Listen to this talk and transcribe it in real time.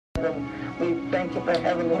We thank you for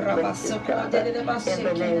heavenly places, God, in the name of Jesus.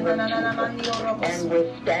 And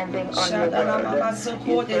we're standing on your word.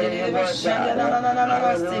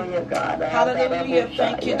 Hallelujah, God. Hallelujah.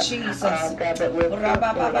 Thank you, Jesus. God, that we're we thank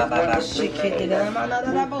you,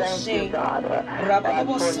 God,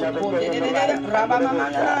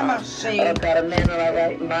 for a man of our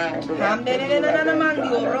right mind. God,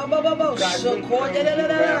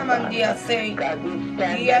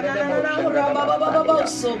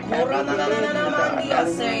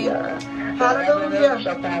 we Hallelujah.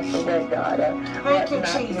 shall pass away, God. Thank you,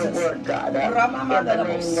 Jesus. Word, God. In the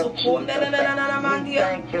name of Jesus. We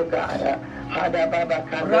thank you, God. God, we take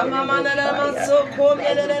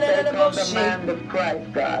on the mind of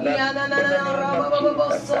Christ, God. In the name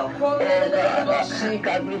of Jesus.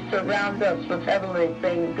 God, we surround us with heavenly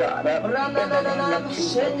things, God. In the name of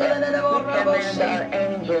Jesus. We command our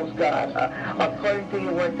angels, God. According to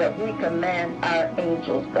your word, that we command our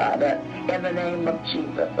angels, God. In the name of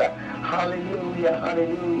Jesus. Hallelujah,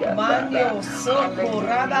 hallelujah.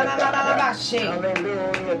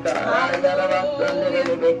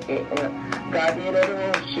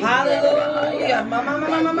 Hallelujah, hallelujah.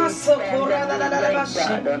 Mama sokora da da da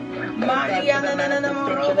bashi. Maria na na na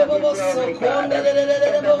morobo sokora da da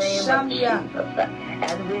da shambia.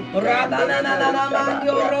 Rada na na na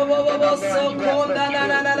mandio robo sokora da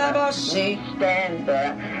da da bashi. Stand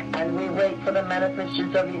there and we wait for the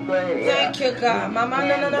manifestations of your grace. Thank you, God. Mama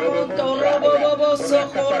na na na robo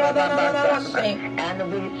sokora da da da bashi.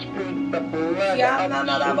 And we speak the blood Ya of na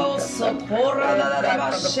na na Jesus. sokora da da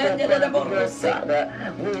bashi da da borose.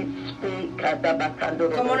 We speak.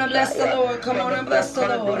 Come on and bless the Lord. Come on and bless the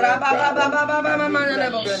Lord. Rabba ba ba ba ba ba ma na na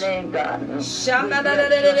Bless your name, God. Shama da da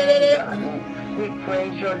da da da da. We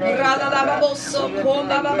praise your name, Rada da ba bo God. so ko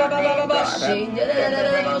ba ba ba ba ba ba shi da da da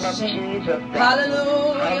da ba shi.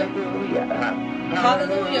 Hallelujah.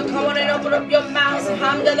 Hallelujah. Come on and open up your mouth.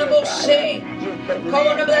 Hamdala bo shi. Come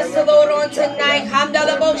on and bless the Lord on tonight.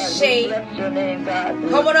 Hamdala bo shi.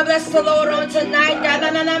 Come on and bless the Lord on tonight. Da da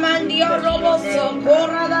da da mandio robo so ko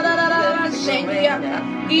ra da da da da shi.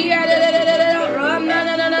 Ya da da da da da ram na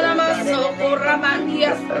na na na ma so ko ra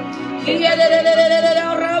mandia. Ya da da da da da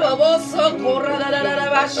da robo so ko ra da da da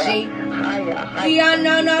ba shi. Ya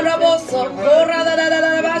na na robo so ko ra da da da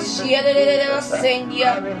da ba shi. Ya da da da da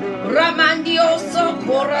sendia. Ramandio so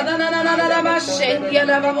ko ra da da da da da ba shi. Ya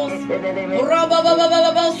da ba bo robo bo bo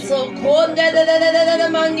bo bo so ko da da da da da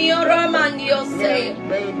mandio ramandio se.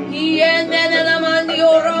 Ya na na na mandio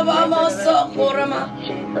robo mo so ko ra ma.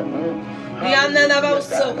 Ya na na ba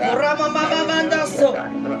so ko ra ma ma ma manda so.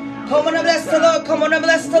 Come on and bless the Lord. Come on and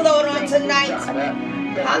bless the Lord on tonight.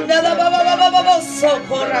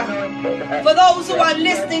 For those who are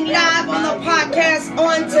listening live on the podcast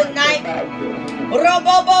on tonight,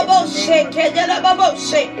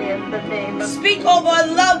 speak over a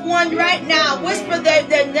loved one right now. Whisper their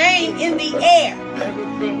name in the air.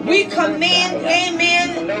 We command,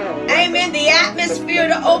 amen, amen, the atmosphere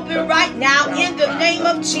to open right now in the name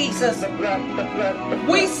of Jesus.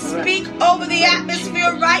 We speak over the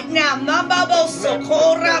atmosphere right now.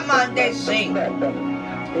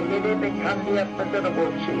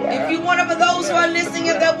 If you're one of those who are listening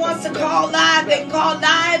and that wants to call live, then call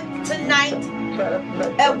live tonight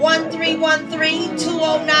at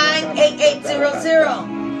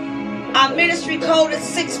 1313-209-8800. Our ministry code is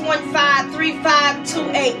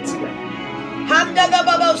 615-3528.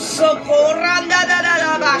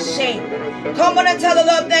 Come on and tell the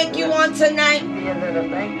Lord thank you on tonight.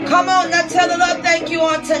 Come on and tell the Lord thank you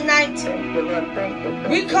on tonight.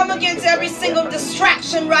 We come against every single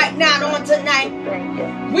distraction right now on tonight.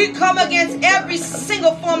 We come against every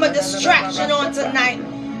single form of distraction on tonight.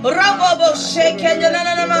 Come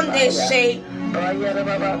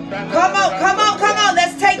on,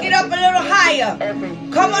 let's take it up a little higher.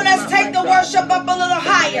 Come on, let's take the worship up a little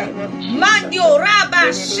higher. Mandio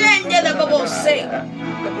Rabba Shende the Babose.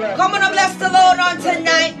 Come on and bless the Lord on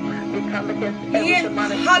tonight.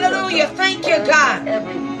 Hallelujah. Thank you, God.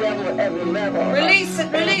 Release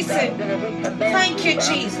it, release it. Thank you,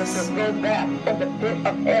 Jesus.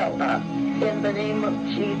 In the name of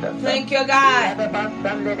Jesus. Thank you, God.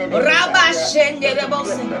 Rabba Shende the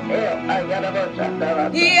Babose.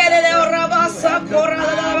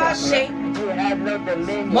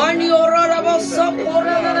 Mandio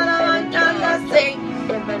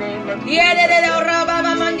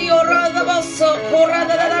Rabba Sokora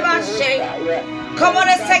Come on,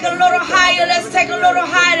 let's take a little higher. Let's take a little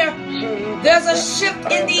higher. There's a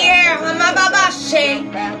shift in the air.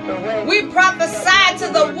 We prophesy to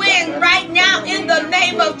the wind right now in the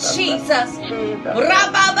name of Jesus.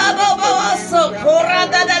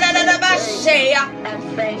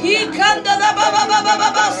 He come to the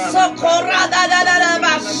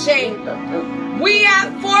We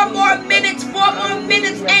have 4 more minutes,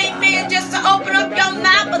 amen, just to open up your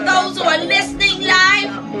mouth for those who are listening live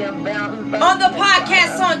on the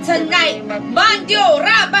podcast on tonight. Mandio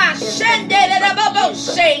Rabba Shende de Bobo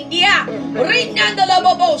Shendia, Rinanda de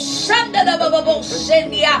Bobo Shanda de Bobo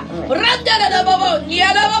Shendia, Randa de Bobo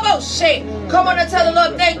Nia de Bobo She. Come on and tell the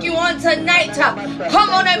Lord thank you on tonight. Come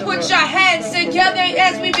on and put your hands together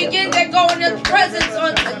as we begin to go in His presence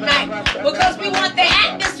on tonight, because we want the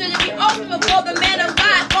atmosphere to be open before the man of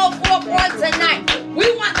God go forth on tonight. We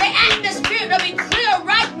want the atmosphere to be clear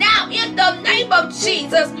right now in the name of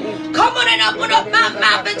Jesus. Come on and open up my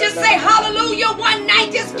mouth and just say hallelujah one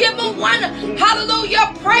night. Just give Him one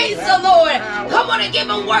hallelujah. Praise the Lord. Come on and give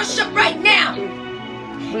Him worship right now.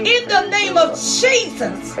 In the name of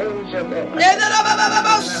Jesus.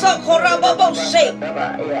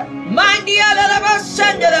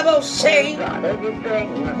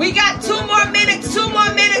 We got 2 more minutes. 2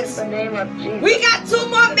 more minutes. We got 2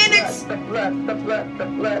 more minutes.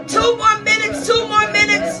 2 more minutes. 2 more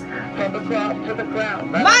minutes. From the cross to the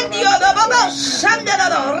ground.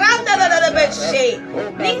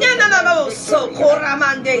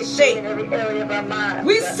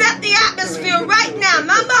 We set the atmosphere right now.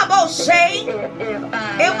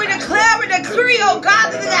 And we declare and decree, oh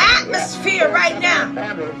God, that the atmosphere right now.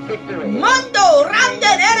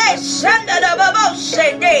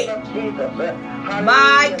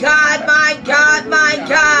 My God, my God, my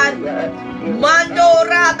God. Mando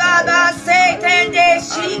rababa se tende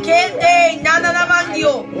shikende na na na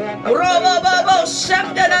mandio robo bobo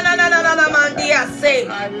shemda na na na na na mandia se.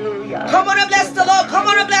 Come on and bless the Lord. Come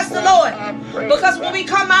on and bless the Lord. Because when we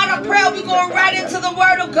come out of prayer, we're going right into the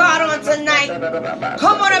Word of God on tonight.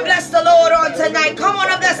 Come on and bless the Lord on tonight. Come on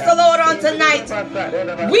and bless the Lord on tonight.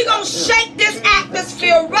 We're going to shake this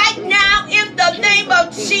atmosphere right now in the name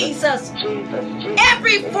of Jesus.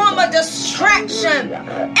 Every form of distraction,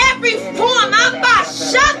 every form of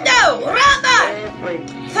Bashando, Rabbi.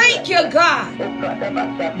 Thank you, God.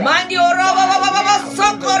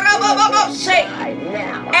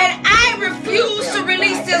 And I refuse to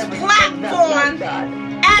release this platform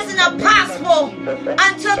as an apostle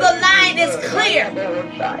until the line is clear.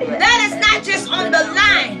 That is not just on the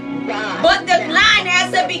line, but the line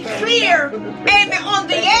has to be clear, amen, on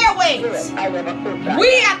the airwaves.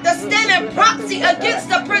 We have to stand in proxy against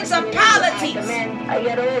the principalities.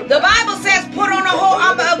 The Bible says, put on the whole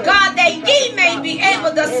armor of God that ye may be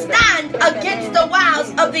able to stand against the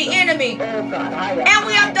wiles of the enemy. And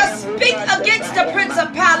we have to speak against the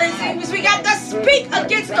principalities. We got to speak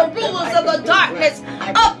against the rulers of the darkness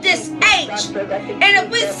of this age. And if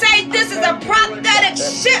we say this is a prophetic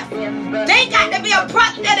shift, they got to be a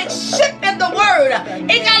prophetic shift in the word.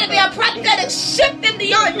 It got to be a prophetic shift in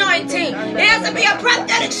the anointing. It has to be a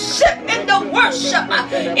prophetic shift in the worship.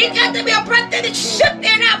 It got to be a prophetic shift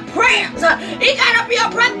in our prayers. It got to be a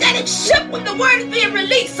prophetic shift when the word is being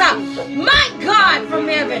released. My God from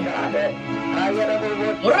heaven.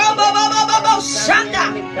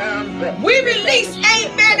 We release,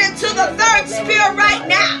 amen, into the third sphere right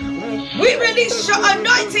now. We release your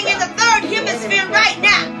anointing in the third hemisphere right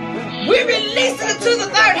now. We release it into the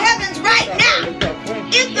third heavens right now.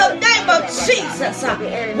 In the name of Jesus.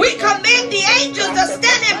 We command the angels to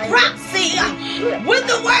stand in proxy when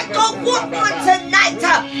the word go forth on tonight.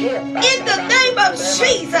 In the name of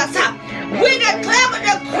Jesus. We declare and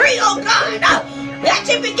decree, oh God, that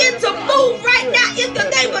you begin to move right now in the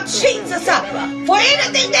name of Jesus. For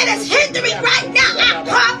anything that is hindering right now, I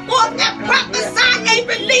call forth and prophesy a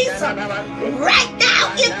release right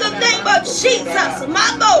now in the name of Jesus.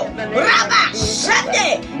 Mambo, Rabba,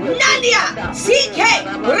 Shande, Nadia, CK,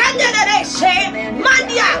 Randareshe,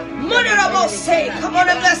 Mandia, Munarabose. Come on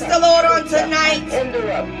and bless the Lord on tonight.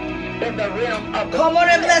 Come on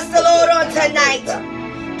and bless the Lord on tonight.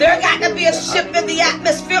 There got to be a shift in the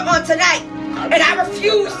atmosphere on tonight. And I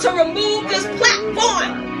refuse to remove this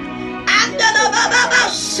platform until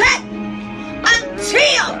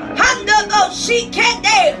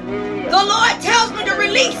the Lord tells me to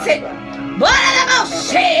release it.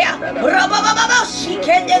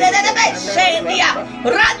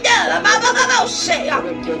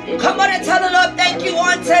 Come on and tell the Lord thank you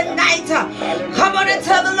on tonight. Come on and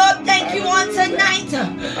tell the Lord thank you on tonight.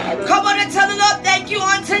 Come on and tell the Lord thank you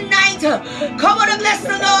on tonight. Come on and bless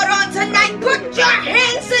the Lord on tonight. Put your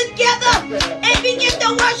hands together and begin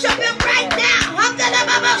to worship Him right now.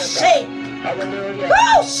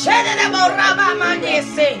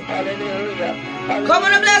 Hallelujah. Come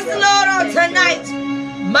on and bless the Lord on tonight.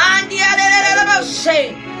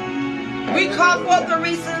 We call forth the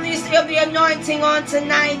release of the anointing on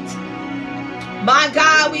tonight. My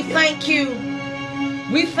God, we thank you.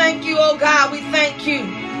 We thank you, oh God. We thank you.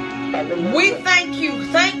 We thank you.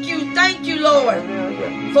 Thank you. Thank you, Lord,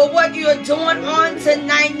 for what you are doing on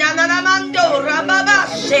tonight. Come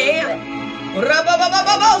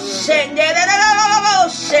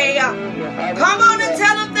on and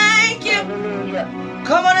tell him thank you.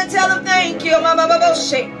 Come on and tell him thank you. Come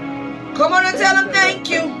on and tell him thank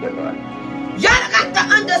you. Y'all got to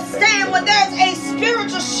understand when there's a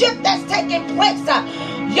spiritual shift that's taking place.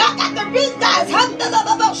 Y'all got to realize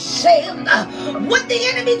what the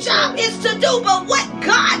enemy's job is to do, but what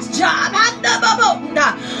God's job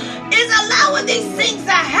is allowing these things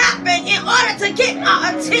to happen in order to get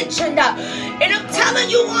our attention. And I'm telling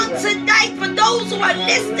you on tonight, for those who are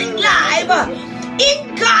listening live,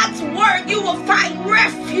 in God's word you will find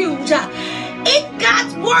refuge. In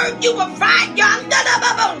God's word you will find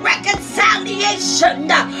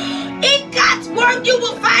reconciliation. In God's word you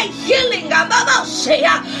will find healing.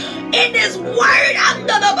 In His word,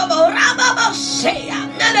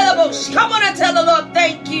 come on and tell the Lord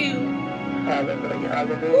thank you.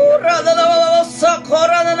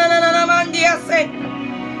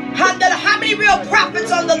 How many real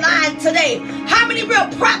prophets on the line today? How many real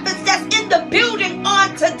prophets that's in the building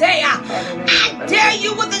on today? I dare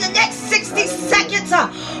you within the next 60 seconds to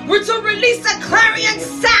release a clarion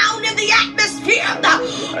sound in the atmosphere.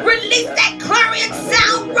 Release that clarion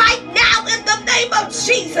sound right now in the name of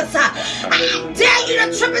Jesus. I dare you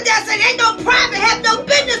to trip it down. Say ain't no private, have no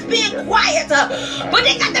business being quiet. But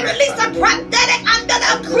they got to release a prophetic under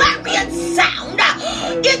the clarion sound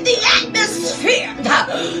in the atmosphere.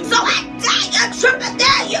 So I dare you, trip it down.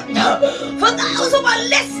 For those who are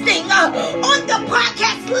listening on the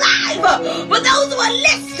podcast live, for those who are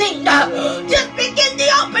listening, just begin to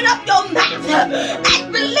open up your mouth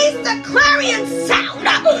and release the clarion sound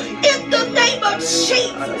in the name of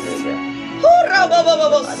Jesus.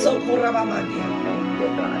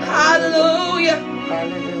 Hallelujah.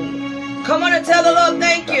 Come on and tell the Lord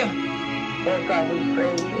thank you.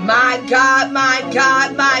 My God, my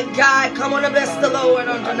God, my God. Come on and bless the Lord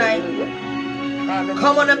on tonight.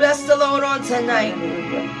 Come on and bless the Lord on tonight.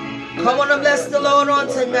 Come on and bless the Lord on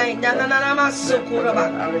tonight.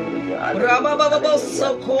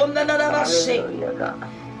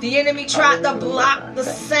 The enemy tried to block the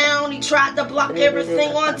sound. He tried to block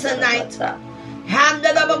everything on tonight.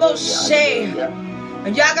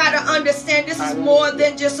 And y'all got to understand this is more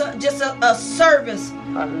than just a service,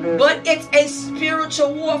 but it's a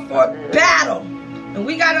spiritual warfare battle. And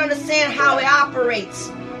we got to understand how it operates.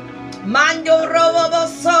 And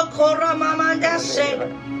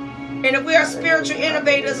if we are spiritual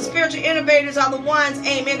innovators, the spiritual innovators are the ones,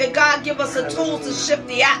 amen, that God give us the tools to shift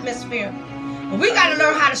the atmosphere. And we got to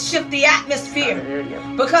learn how to shift the atmosphere,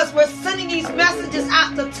 because we're sending these messages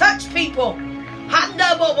out to touch people.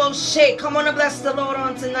 Come on and bless the Lord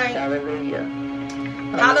on tonight. Hallelujah.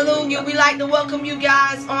 Hallelujah. We like to welcome you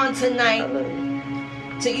guys on tonight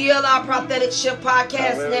to ELR Prophetic Shift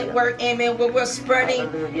Podcast Network, amen, where we're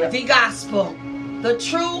spreading the gospel, the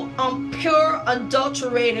true, pure,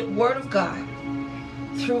 unadulterated word of God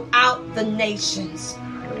throughout the nations.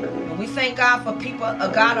 And we thank God for people,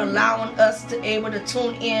 God allowing us to able to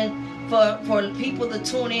tune in, for people to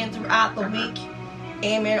tune in throughout the week.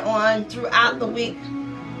 Amen. On throughout the week,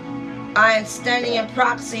 I am standing in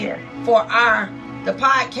proxy for the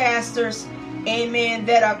podcasters, amen,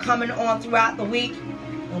 that are coming on throughout the week.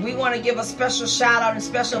 And we want to give a special shout out and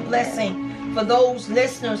special blessing for those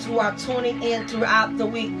listeners who are tuning in throughout the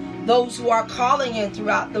week, those who are calling in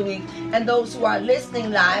throughout the week, and those who are listening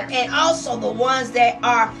live, and also the ones that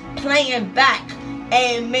are playing back.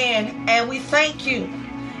 Amen. And we thank you.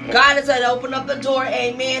 God has opened up the door,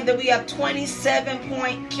 amen, that we have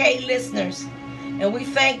 27.k listeners. And we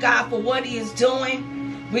thank God for what He is doing.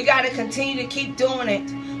 We got to continue to keep doing it.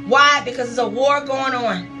 Why? Because there's a war going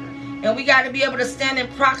on. And we got to be able to stand in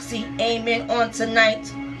proxy, amen, on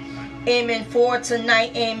tonight. Amen, for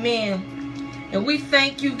tonight, amen. And we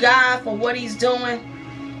thank you, God, for what He's doing,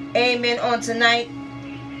 amen, on tonight.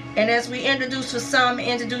 And as we introduce for some,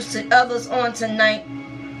 introduce to others on tonight,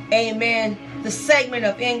 amen, the segment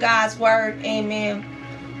of In God's Word, amen,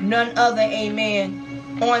 none other,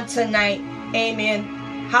 amen, on tonight, amen.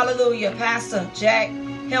 Hallelujah. Pastor Jack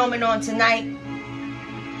Hellman on tonight.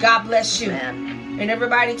 God bless you. Amen. And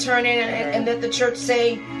everybody turn in and let the church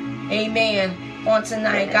say amen on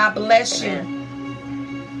tonight. Amen. God bless you.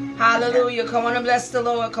 Amen. Hallelujah. Come on and bless the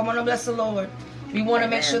Lord. Come on and bless the Lord. We want to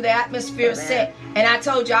make sure the atmosphere is set. And I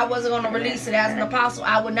told you I wasn't going to release it as an apostle.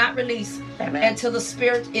 I would not release until the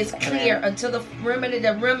spirit is clear, until the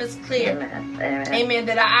room is clear. Amen.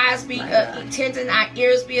 That our eyes be attentive, our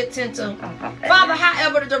ears be attentive. Father,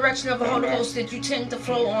 however the direction of the Holy Ghost that you tend to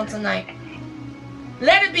flow on tonight,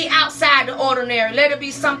 let it be outside the ordinary. Let it be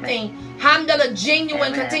something, alhamdulillah,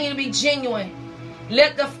 genuine, continue to be genuine.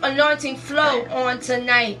 Let the anointing flow on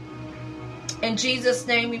tonight. In Jesus'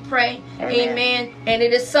 name we pray. Amen. And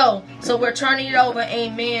it is so. So we're turning it over,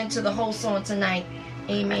 amen, to the host on tonight.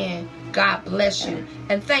 Amen. God bless you.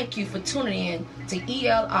 And thank you for tuning in to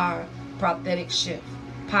ELR Prophetic Shift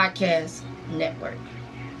Podcast Network.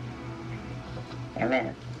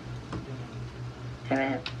 Amen.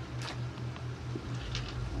 Amen.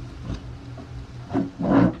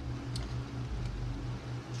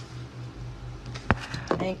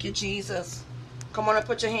 Thank you, Jesus. Come on and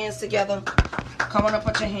put your hands together. Come on and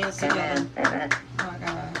put your hands together. Amen. Oh,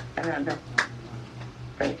 God. Amen.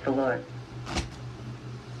 Praise the Lord.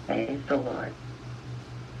 Praise the Lord.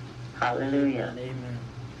 Hallelujah. Amen.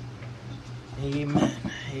 Amen.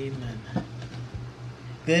 Amen.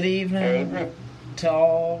 Good evening Amen. to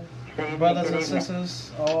all Good brothers evening. and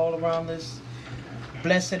sisters all around this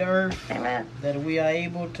blessed earth, Amen. that we are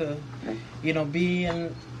able to, be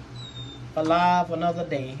alive another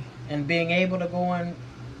day, and being able to go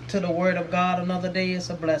into the Word of God another day is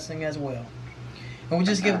a blessing as well. And we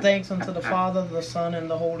just give thanks unto the Father, the Son, and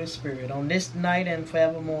the Holy Spirit on this night and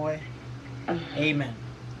forevermore. Amen.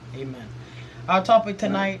 Amen. Our topic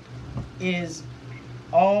tonight is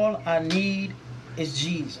all I need is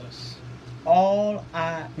Jesus. All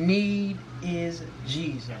I need is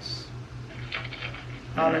Jesus.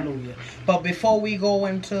 Hallelujah. But before we go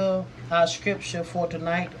into our scripture for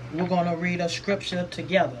tonight, we're going to read a scripture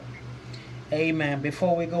together. Amen.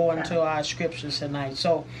 Before we go into our scriptures tonight.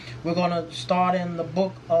 So we're going to start in the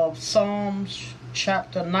book of Psalms,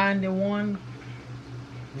 chapter 91,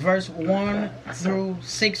 verse 1 through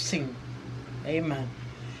 16. Amen.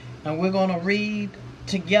 And we're going to read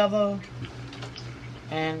together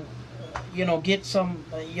and, get some,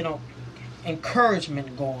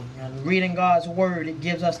 encouragement going. And reading God's word, it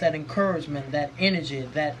gives us that encouragement, that energy,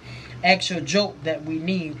 that extra jolt that we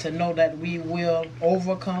need to know that we will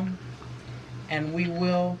overcome and we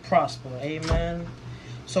will prosper. Amen.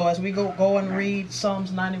 So as we go and read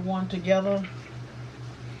Psalms 91 together,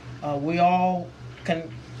 we all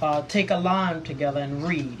can take a line together and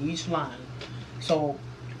read each line. So,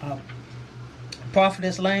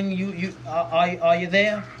 Prophetess Lang, are you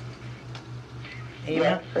there?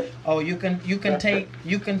 Amen. Yes. Oh, you take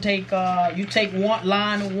one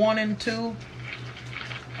line 1 and 2.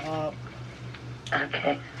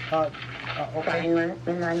 Okay. Okay.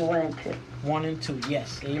 91 and 2. 1 and 2.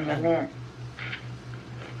 Yes. Amen. Amen.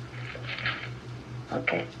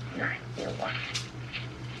 Okay. 91.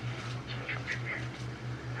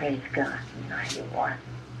 Praise God. 91.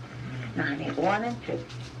 91 and 2.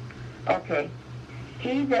 Okay.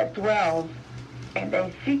 He that dwells in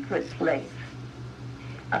a secret place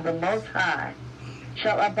of the Most High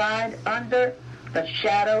shall abide under the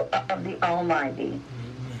shadow of the Almighty.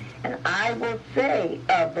 And I will say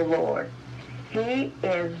of the Lord, He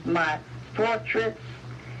is my fortress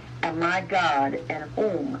and my God in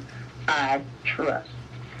whom I trust.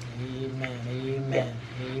 Amen. Amen.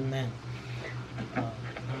 Amen.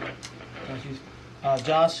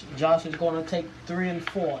 Josh is going to take 3 and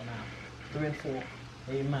 4 now. 3 and 4.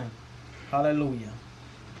 Amen. Hallelujah.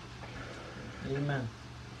 Amen.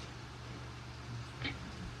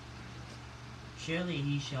 Surely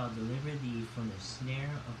he shall deliver thee from the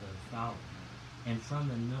snare of the fowler, and from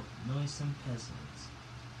the noisome pestilence.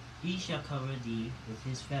 He shall cover thee with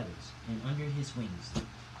his feathers, and under his wings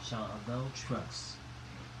shalt thou trust.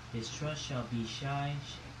 His trust shall be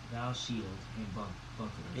thou shield and buckler.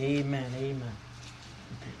 Amen. Amen.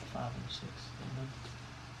 5 and 6. Amen.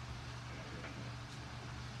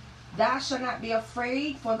 Thou shalt not be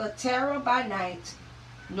afraid for the terror by night,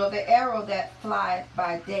 nor the arrow that flieth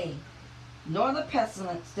by day, nor the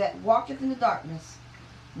pestilence that walketh in the darkness,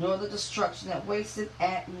 nor the destruction that wasteth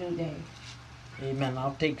at noonday. Amen.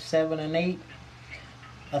 I'll take 7 and 8.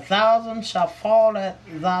 1,000 shall fall at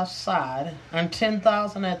thy side, and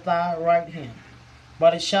 10,000 at thy right hand,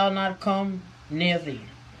 but it shall not come near thee.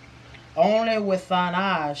 Only with thine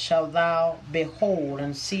eyes shalt thou behold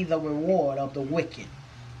and see the reward of the wicked.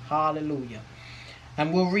 Hallelujah.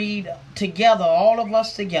 And we'll read together, all of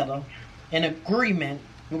us together, in agreement.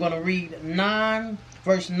 We're going to read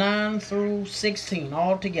verse 9 through 16,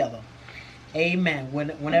 all together. Amen.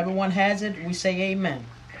 When everyone has it, we say amen.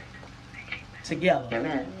 Together.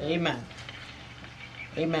 Amen. Amen.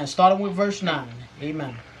 Amen. Starting with verse 9.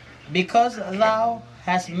 Amen. Because thou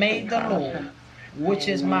hast made the Lord, which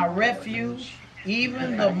is my refuge,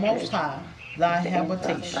 even the Most High, thy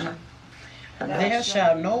habitation. There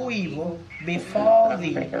shall no evil befall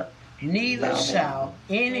thee, neither shall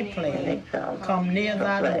any plague come near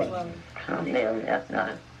thy dwelling.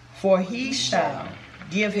 For he shall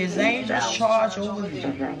give his angels charge over thee,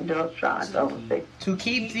 to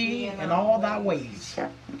keep thee in all thy ways.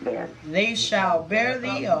 They shall bear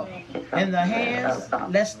thee up in the hands,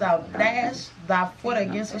 lest thou dash thy foot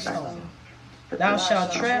against a stone. Thou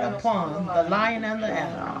shalt tread upon the lion and the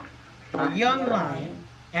adder, the young lion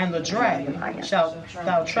and the dragon shalt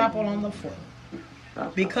thou trample on the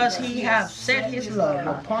foot. Because he hath set his love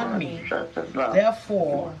upon me,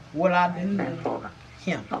 therefore will I deliver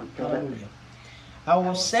him. Hallelujah. I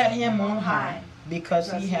will set him on high,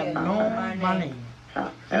 because he hath known my name.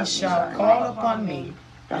 He shall call upon me,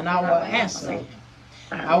 and I will answer him.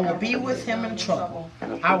 I will be with him in trouble.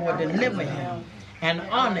 I will deliver him and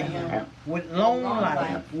honor him. With long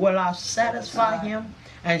life will I satisfy him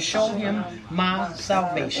and show him my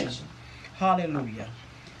salvation. Hallelujah.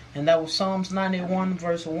 And that was Psalms 91,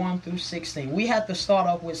 verse 1 through 16. We have to start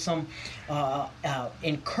off with some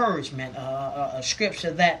encouragement, a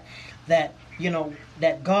scripture that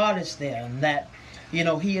that God is there, and that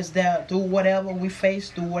He is there through whatever we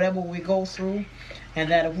face, through whatever we go through,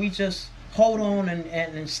 and that if we just hold on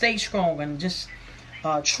and stay strong and just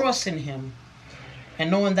trust in Him,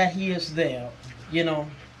 and knowing that He is there,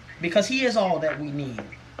 because He is all that we need.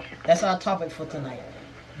 That's our topic for tonight.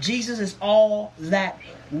 Jesus is all that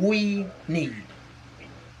we need.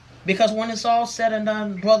 Because when it's all said and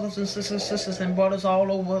done, brothers and sisters and brothers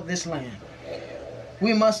all over this land,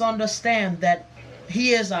 we must understand that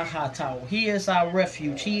He is our high tower. He is our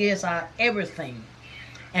refuge. He is our everything.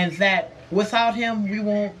 And that without Him, we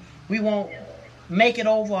won't make it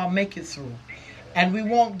over or make it through. And we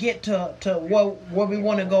won't get to where we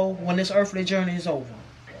want to go when this earthly journey is over.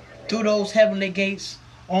 Through those heavenly gates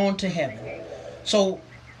on to heaven. So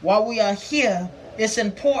while we are here, it's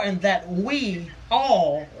important that we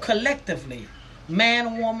all collectively,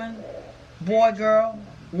 man, woman, boy, girl,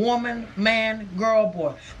 woman, man, girl,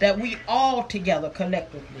 boy, that we all together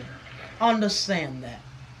collectively understand that.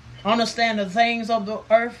 Understand the things of the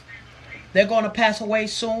earth, they're going to pass away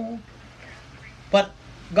soon. But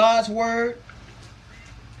God's word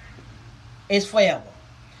is forever.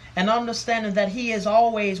 And understanding that He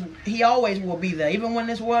always will be there. Even when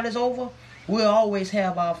this world is over, we'll always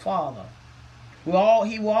have our Father. He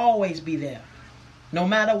will always be there. No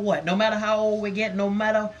matter what. No matter how old we get. No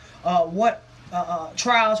matter what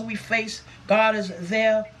trials we face. God is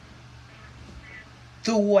there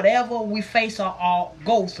through whatever we face or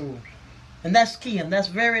go through. And that's key. And that's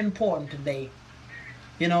very important today.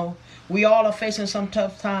 We all are facing some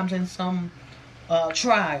tough times and some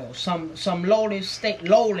trials. Some lowly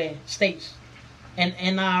states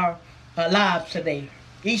in our lives today.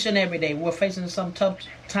 Each and every day we're facing some tough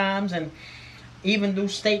times, and even through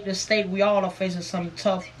state to state we all are facing some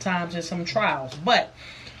tough times and some trials. But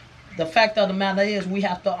the fact of the matter is we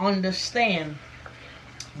have to understand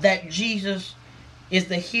that Jesus is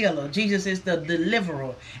the healer. Jesus is the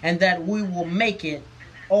deliverer, and that we will make it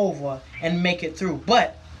over and make it through.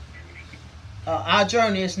 But our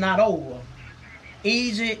journey is not over.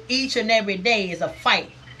 Each and every day is a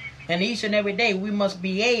fight, and each and every day we must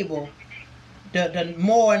be able to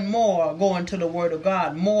more and more go into the Word of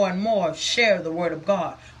God, more and more share the Word of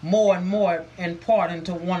God, more and more impart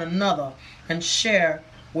into one another, and share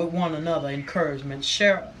with one another encouragement,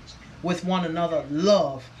 share with one another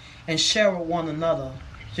love, and share with one another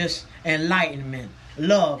just enlightenment,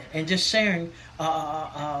 love, and just sharing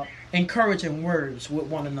encouraging words with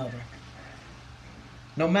one another.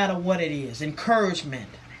 No matter what it is, encouragement.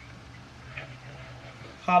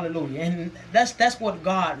 Hallelujah. And that's what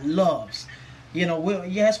God loves. We're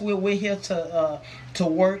here to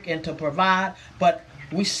work and to provide, but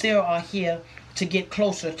we still are here to get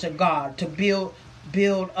closer to God, to build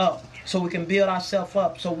up, so we can build ourselves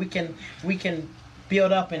up, so we can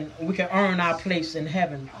build up and we can earn our place in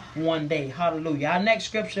heaven one day. Hallelujah. Our next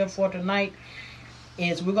scripture for tonight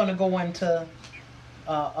is we're going to go into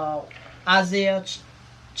Isaiah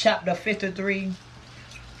chapter 53,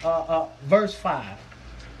 verse 5.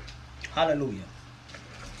 Hallelujah.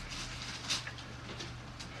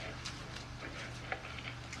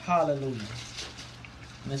 Hallelujah.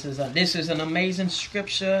 This is an amazing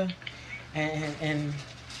scripture, and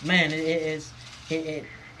man, it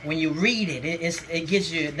when you read it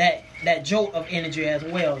gives you that jolt of energy as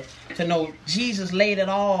well, to know Jesus laid it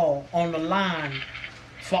all on the line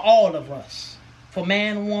for all of us, for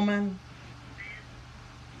man, woman,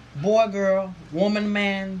 boy, girl, woman,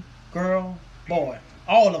 man, girl, boy.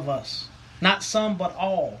 All of us. Not some, but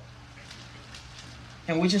all.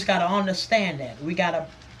 And we just got to understand that. We got to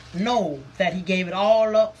know that he gave it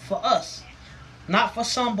all up for us. Not for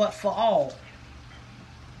some, but for all.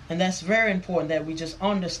 And that's very important that we just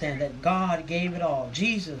understand that God gave it all.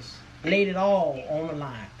 Jesus laid it all on the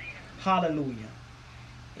line. Hallelujah.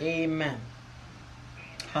 Amen.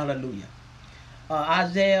 Hallelujah.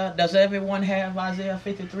 Isaiah, does everyone have Isaiah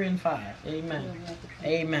 53 and 5? Amen.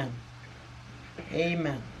 Amen.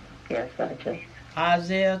 Amen. Yes, I do.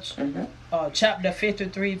 Isaiah chapter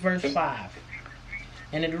 53 verse 5.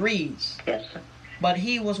 And it reads, Yes, sir. But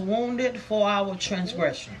he was wounded for our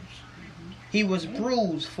transgressions. He was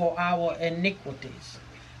bruised for our iniquities.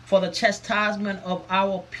 For the chastisement of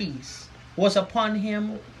our peace was upon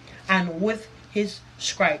him, and with his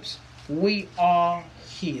stripes we are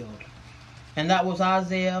healed. And that was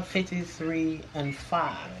Isaiah 53 and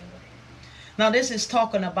 5. Now this is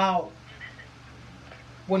talking about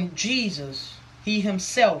when Jesus, he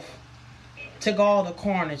himself took all the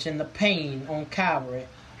carnage and the pain on Calvary,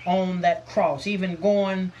 on that cross. Even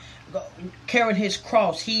carrying his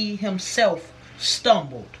cross, he himself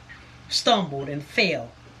stumbled and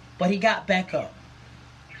fell. But he got back up.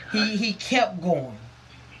 He kept going,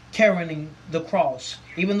 carrying the cross.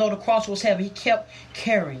 Even though the cross was heavy, he kept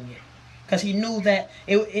carrying it. Because he knew that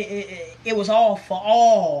it was all for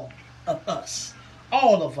all of us.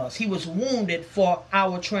 All of us. He was wounded for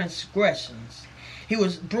our transgressions. He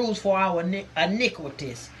was bruised for our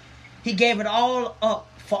iniquities. He gave it all up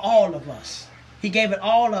for all of us. He gave it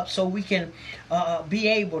all up so we can be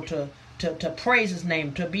able to praise his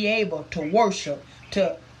name, to be able to worship,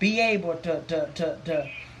 to be able to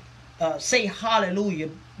say hallelujah,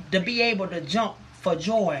 to be able to jump for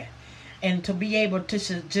joy, and to be able to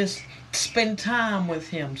just spend time with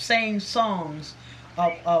him, sing songs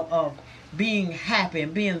of being happy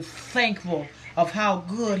and being thankful of how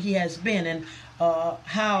good he has been, and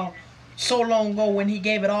how so long ago when he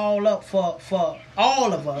gave it all up for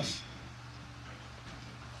all of us,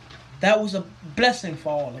 that was a blessing for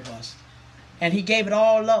all of us. And he gave it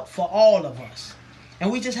all up for all of us.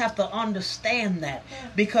 And we just have to understand that,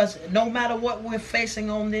 because no matter what we're facing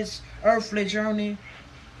on this earthly journey,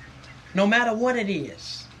 no matter what it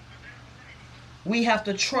is, we have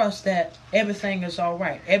to trust that everything is all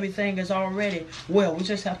right. Everything is already well. We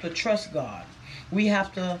just have to trust God. We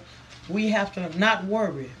have to not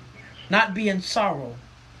worry, not be in sorrow,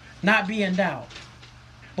 not be in doubt,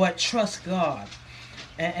 but trust God.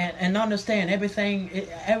 And understand everything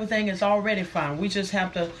is already fine. We just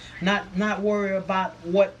have to not worry about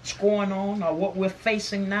what's going on or what we're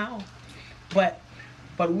facing now, but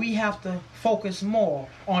we have to focus more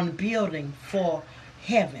on building for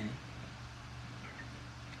heaven.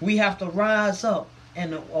 We have to rise up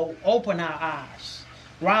and open our eyes,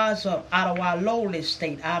 rise up out of our lowly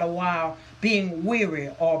state, out of our being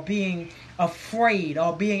weary or being afraid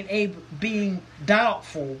or being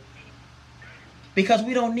doubtful. Because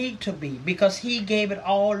we don't need to be. Because he gave it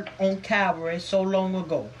all on Calvary so long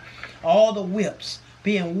ago. All the whips,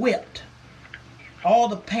 being whipped. All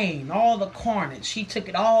the pain, all the carnage. He took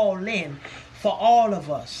it all in for all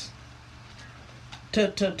of us.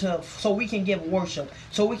 So we can give worship.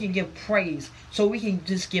 So we can give praise. So we can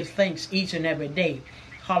just give thanks each and every day.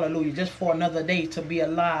 Hallelujah. Just for another day to be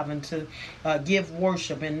alive and to give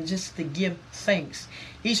worship and just to give thanks.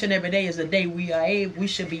 Each and every day is a day we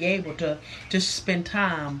should be able to just spend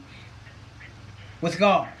time with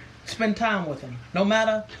God. Spend time with him. No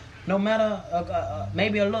matter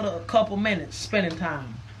maybe a couple minutes spending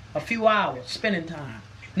time. A few hours spending time.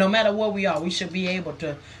 No matter where we are, we should be able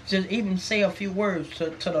to just even say a few words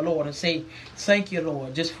to the Lord and say, thank you,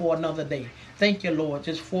 Lord, just for another day. Thank you, Lord,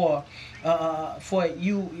 just for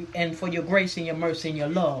you and for your grace and your mercy and your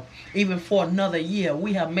love. Even for another year,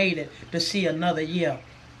 we have made it to see another year.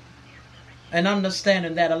 And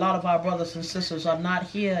understanding that a lot of our brothers and sisters are not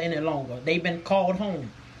here any longer. They've been called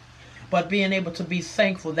home. But being able to be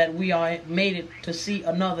thankful that we are made it to see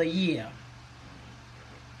another year.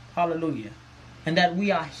 Hallelujah. And that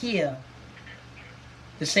we are here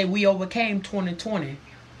to say we overcame 2020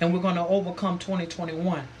 and we're going to overcome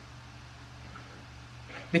 2021.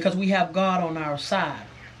 Because we have God on our side.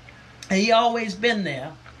 And he always been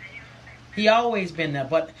there. He always been there.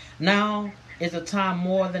 But now is a time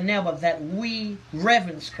more than ever that we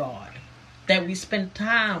reverence God. That we spend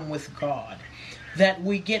time with God. That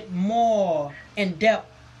we get more in depth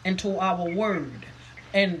into our word.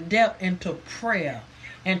 In depth into prayer.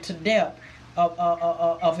 Into depth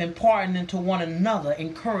of imparting into one another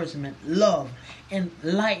encouragement, love,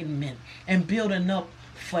 enlightenment, and building up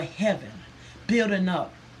for heaven. Building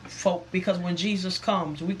up folk, because when Jesus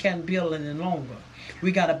comes, we can't build any longer.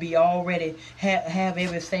 We got to be already, have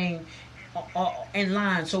everything in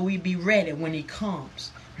line, so we be ready when he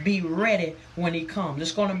comes. Be ready when he comes.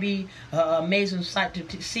 It's going to be an amazing sight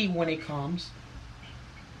to see when he comes.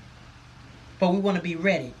 But we want to be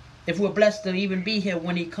ready. If we're blessed to even be here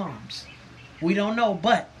when he comes. We don't know,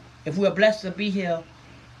 but if we're blessed to be here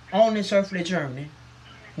on this earthly journey,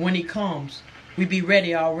 when he comes, we be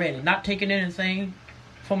ready already. Not taking anything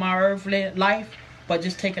from our earthly life, but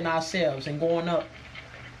just taking ourselves and going up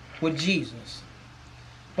with Jesus.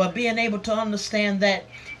 But being able to understand that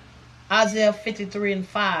Isaiah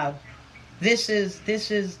 53:5, this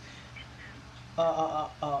is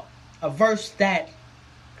a verse that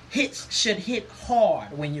should hit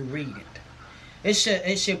hard when you read it.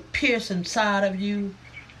 It should pierce inside of you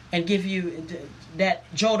and give you that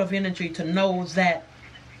jolt of energy to know that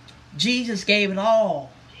Jesus gave it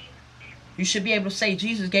all. You should be able to say,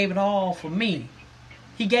 Jesus gave it all for me.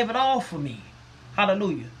 He gave it all for me.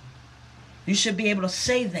 Hallelujah. You should be able to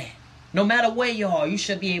say that. No matter where you are, you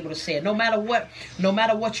should be able to say it. No matter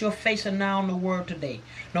what you're facing now in the world today,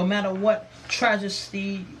 no matter what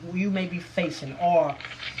tragedy you may be facing or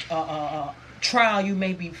trial you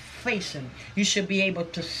may be facing, you should be able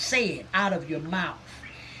to say it out of your mouth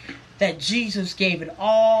that Jesus gave it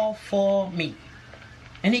all for me.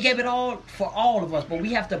 And he gave it all for all of us. But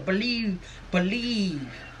we have to believe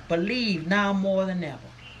now more than ever.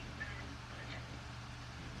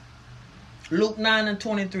 Luke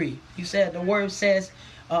 9:23. He said, the word says,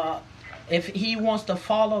 if he wants to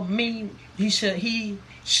follow me,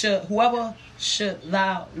 whoever should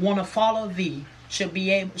thou want to follow thee should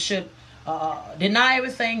deny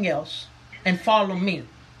everything else and follow me.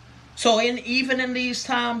 So even in these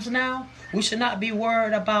times now, we should not be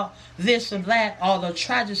worried about this or that or the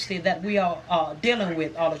tragedy that we are dealing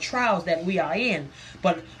with or the trials that we are in,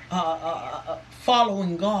 but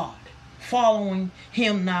following God, following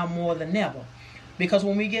him now more than ever. Because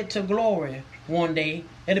when we get to glory one day,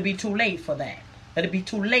 it'll be too late for that. It'll be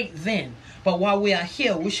too late then. But while we are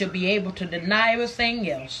here, we should be able to deny everything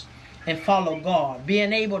else and follow God.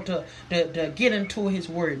 Being able to get into his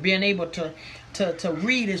word, being able to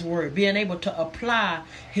read his word, being able to apply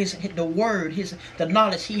the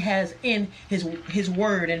knowledge he has in his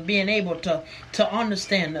word, and being able to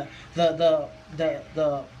understand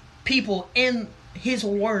the people in his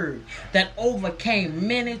word that overcame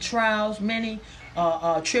many trials, many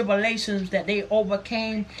tribulations that they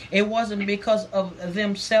overcame. It wasn't because of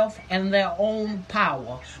themselves and their own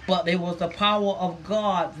power, but it was the power of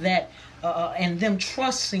God that and them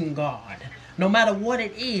trusting God. No matter what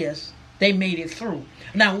it is, they made it through.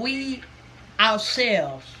 Now we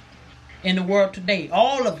ourselves in the world today,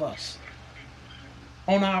 all of us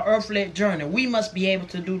on our earthly journey, we must be able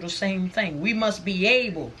to do the same thing. We must be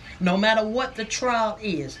able, no matter what the trial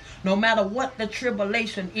is, no matter what the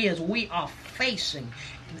tribulation is we are facing,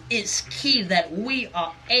 it's key that we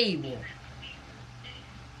are able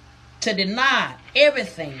to deny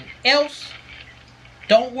everything else.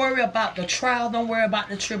 Don't worry about the trial. Don't worry about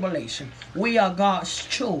the tribulation. We are God's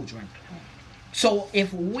children. So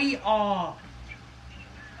if we are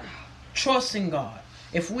trusting God,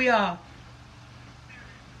 if we are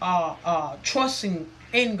trusting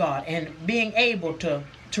in God and being able to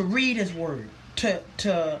read his word,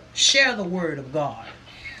 to share the word of God,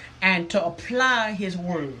 and to apply his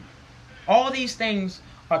word, all these things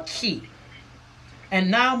are key. And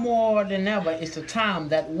now more than ever is the time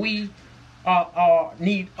that we all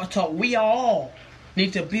need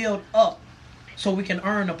to build up so we can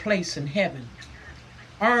earn a place in heaven,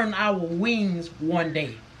 earn our wings one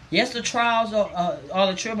day. Yes, the trials or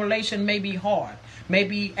the tribulation may be hard, may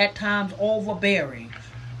be at times overbearing,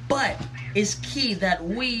 but it's key that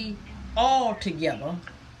we all together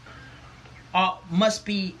must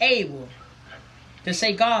be able to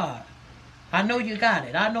say, God, I know you got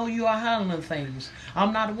it. I know you are handling things.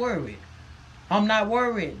 I'm not worried. I'm not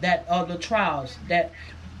worried that of the trials,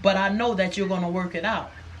 but I know that you're going to work it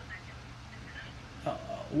out.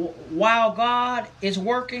 While God is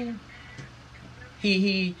working,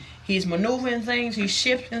 He's maneuvering things, He's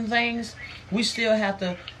shifting things, we still have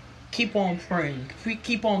to keep on praying. We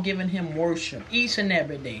keep on giving Him worship each and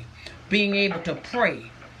every day. Being able to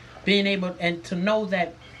pray. Being able and to know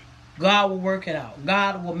that God will work it out.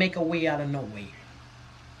 God will make a way out of no way.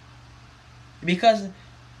 Because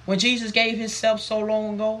when Jesus gave himself so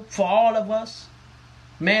long ago for all of us,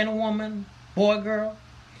 man and woman, boy, girl,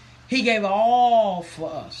 he gave it all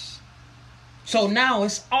for us. So now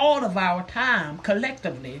it's all of our time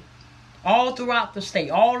collectively, all throughout the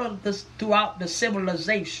state, all of this throughout the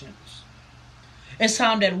civilizations. It's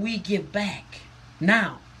time that we give back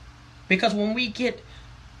now Because when we get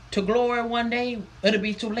to glory one day, it'll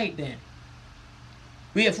be too late then.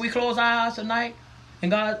 If we close our eyes tonight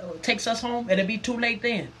and God takes us home, it'll be too late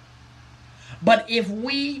then. But if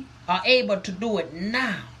we are able to do it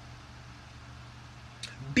now,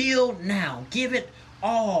 build now, give it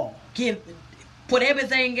all, put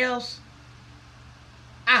everything else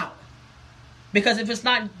out. Because if it's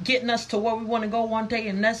not getting us to where we want to go one day,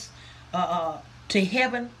 and that's to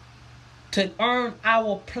heaven, to earn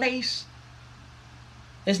our place,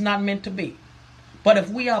 it's not meant to be. But if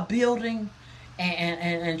we are building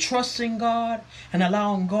and trusting God and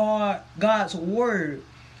allowing God's word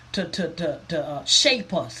to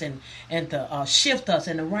shape us and to shift us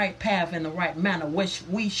in the right path, in the right manner, which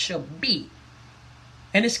we should be.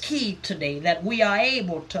 And it's key today that we are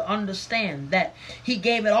able to understand that He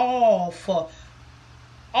gave it all for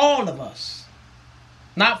all of us.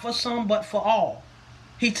 Not for some, but for all.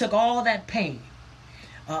 He took all that pain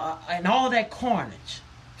and all that carnage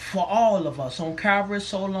for all of us on Calvary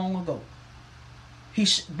so long ago.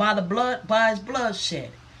 By His blood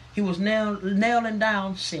shed, He was nailing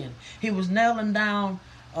down sin. He was nailing down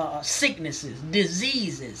sicknesses,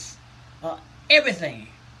 diseases, everything.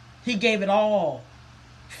 He gave it all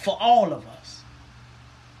for all of us.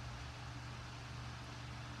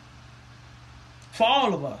 For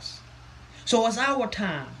all of us. So it's our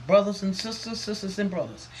time, brothers and sisters and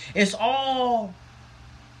brothers. It's all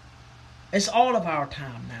of our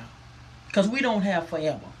time now. Because we don't have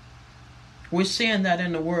forever. We're seeing that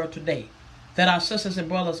in the world today. That our sisters and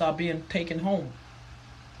brothers are being taken home.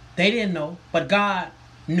 They didn't know, but God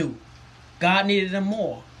knew. God needed them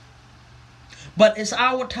more. But it's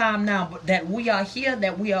our time now that we are here,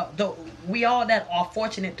 that we all that are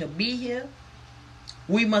fortunate to be here.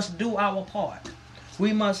 We must do our part.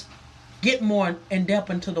 We must get more in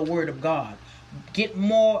depth into the Word of God.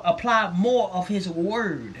 Apply more of His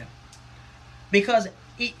Word. Because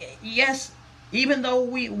yes, even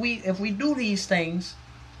though if we do these things,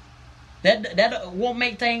 that won't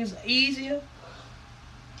make things easier.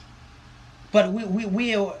 But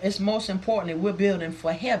it's most importantly, we're building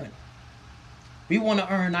for heaven. We want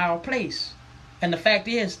to earn our place. And the fact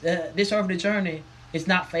is, this earthly journey is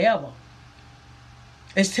not forever.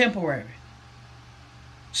 It's temporary.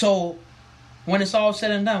 So when it's all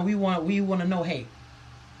said and done, we want to know, hey,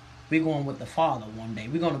 we're going with the Father one day.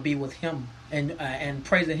 We're going to be with Him and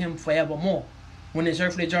praising Him forevermore. When this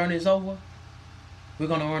earthly journey is over, we're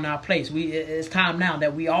going to earn our place. It's time now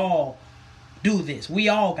that we all do this. We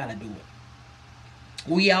all got to do it.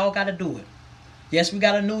 We all got to do it. Yes, we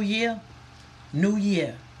got a new year. New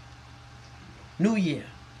year. New year.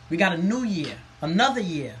 We got a new year. Another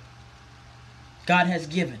year God has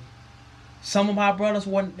given. Some of our brothers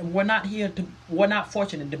were not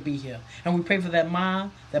fortunate to be here. And we pray for their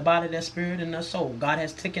mind, their body, their spirit, and their soul. God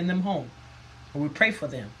has taken them home. And we pray for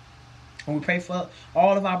them. And we pray for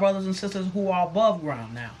all of our brothers and sisters who are above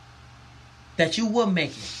ground now. That you will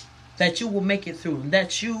make it. That you will make it through. And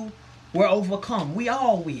that you will overcome. We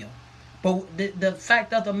all will. But the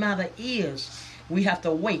fact of the matter is, we have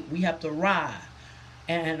to wait. We have to ride.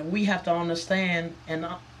 And we have to understand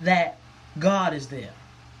that God is there.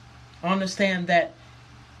 Understand that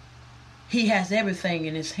He has everything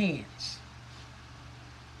in His hands.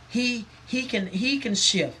 He can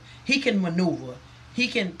shift. He can maneuver. He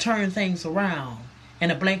can turn things around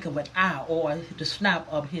in a blink of an eye or the snap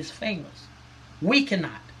of His fingers. We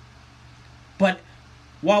cannot. But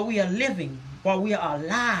while we are living, while we are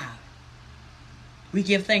alive, we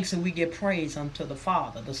give thanks and we give praise unto the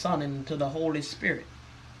Father, the Son, and to the Holy Spirit.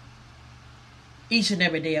 Each and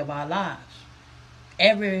every day of our lives.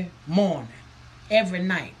 Every morning, every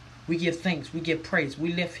night, we give thanks, we give praise,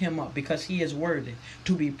 we lift Him up because He is worthy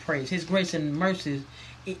to be praised. His grace and mercy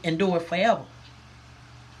endure forever.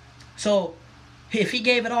 So, if He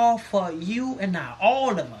gave it all for you and I,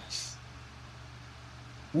 all of us,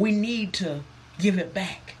 we need to give it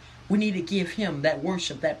back. We need to give Him that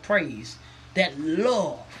worship, that praise, that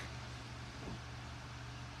love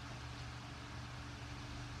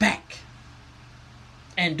back.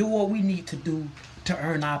 And do what we need to do to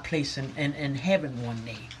earn our place in heaven one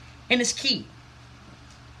day. And it's key.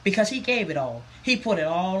 Because He gave it all. He put it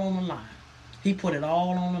all on the line. He put it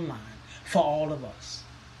all on the line for all of us.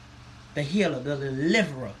 The healer, the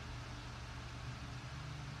deliverer.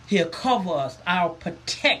 He'll cover us, our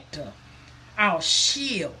protector, our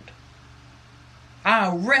shield,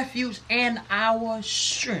 our refuge, and our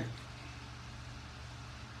strength.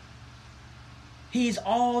 He's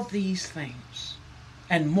all these things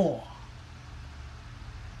and more.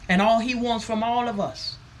 And all He wants from all of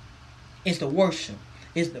us is the worship,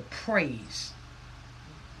 is the praise,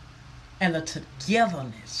 and the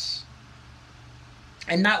togetherness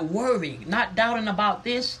And not worrying, not doubting about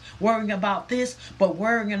this, worrying about this, but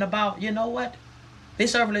worrying about, you know what?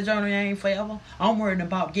 This earthly journey ain't forever. I'm worrying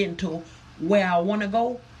about getting to where I want to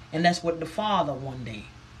go, and that's what the Father one day.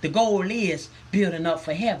 The goal is building up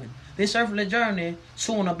for heaven. This earthly journey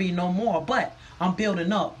soon will be no more, but I'm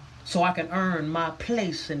building up so I can earn my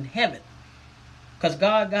place in heaven. Because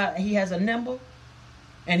God He has a number,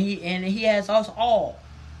 and He has us all.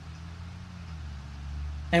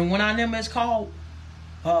 And when our number is called,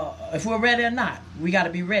 if we're ready or not, we got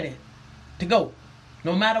to be ready to go.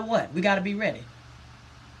 No matter what, we got to be ready.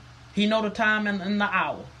 He know the time and the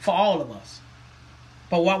hour for all of us.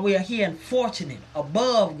 But while we are here and fortunate,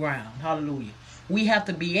 above ground, hallelujah, we have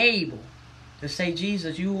to be able to say,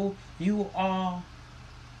 Jesus, you are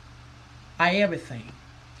our everything.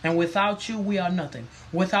 And without you, we are nothing.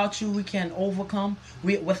 Without you, we can't overcome.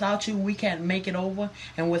 Without you, we can't make it over.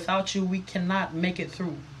 And without you, we cannot make it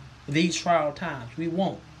through these trial times. We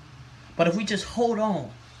won't. But if we just hold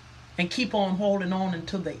on and keep on holding on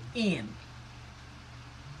until the end.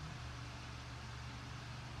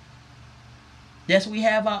 Yes, we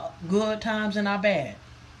have our good times and our bad.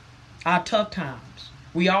 Our tough times.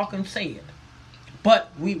 We all can say it.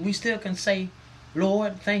 But we still can say,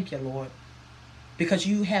 Lord, thank you, Lord. Because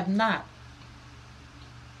you have not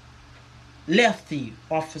left thee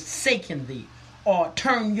or forsaken thee or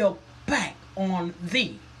turned your back on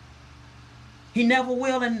thee. He never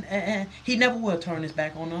will, and He never will turn His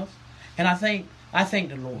back on us. And I thank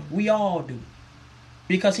the Lord. We all do.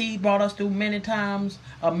 Because He brought us through many times,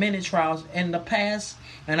 many trials in the past.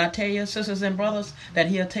 And I tell you, sisters and brothers, that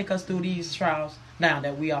He'll take us through these trials now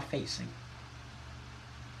that we are facing.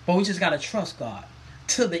 But we just got to trust God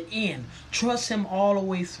to the end. Trust Him all the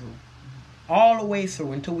way through. All the way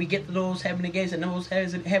through until we get to those heavenly gates, and those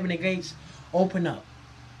heavenly gates open up.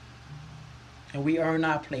 And we earn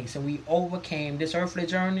our place. And we overcame this earthly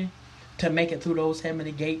journey to make it through those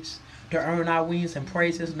heavenly gates, to earn our wings and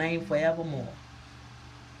praise His name forevermore.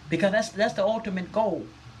 Because that's the ultimate goal.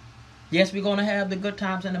 Yes, we're going to have the good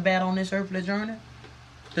times and the bad on this earthly journey.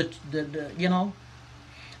 The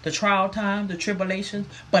trial time, the tribulations.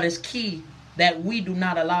 But it's key that we do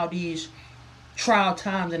not allow these trial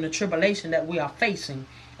times and the tribulation that we are facing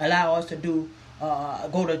allow us to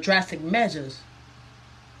go to drastic measures.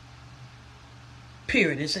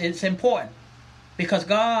 Period. It's important. Because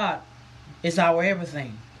God is our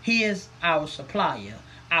everything. He is our supplier,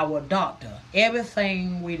 our doctor,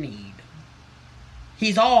 everything we need.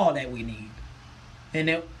 He's all that we need.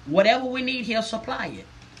 And whatever we need, He'll supply it.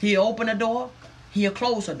 He'll open a door, He'll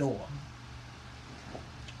close a door.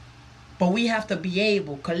 But we have to be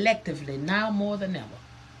able, collectively, now more than ever,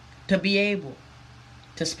 to be able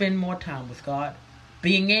to spend more time with God.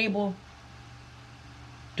 Being able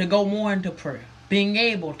to go more into prayer. Being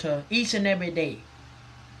able to, each and every day,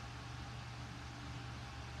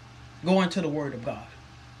 go into the Word of God.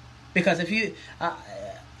 Because if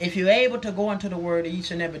you're able to go into the Word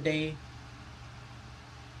each and every day,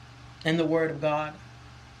 in the Word of God,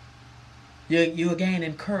 you'll gain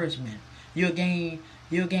encouragement. You'll gain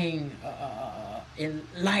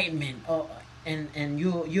enlightenment, and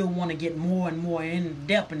you'll want to get more and more in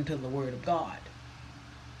depth into the Word of God.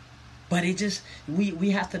 But we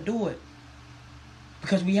have to do it,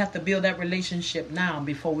 because we have to build that relationship now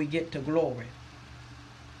before we get to glory.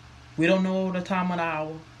 We don't know the time of the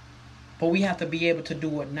hour, but we have to be able to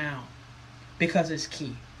do it now, because it's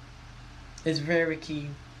key. It's very key.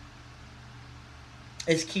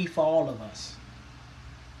 It's key for all of us,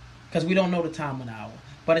 because we don't know the time of the hour.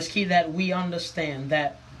 But it's key that we understand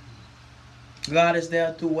that God is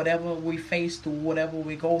there through whatever we face, through whatever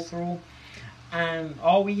we go through. And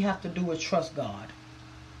all we have to do is trust God.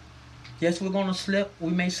 Yes, we're going to slip.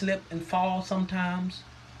 We may slip and fall sometimes.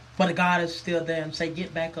 But God is still there and say,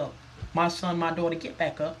 get back up. My son, my daughter, get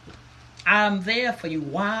back up. I'm there for you.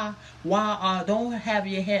 Why don't have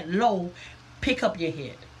your head low. Pick up your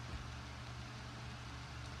head.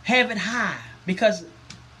 Have it high, because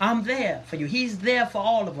I'm there for you. He's there for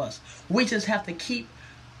all of us. We just have to keep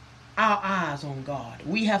our eyes on God.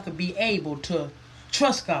 We have to be able to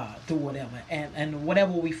trust God through whatever and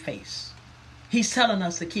whatever we face. He's telling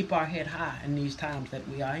us to keep our head high in these times that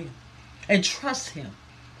we are in. And trust Him.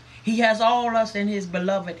 He has all us in His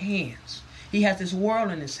beloved hands. He has this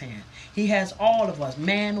world in His hand. He has all of us,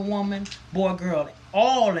 man, woman, boy, girl,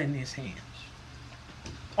 all in His hands.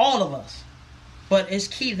 All of us. But it's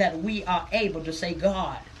key that we are able to say,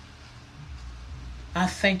 God, I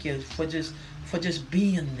thank you for just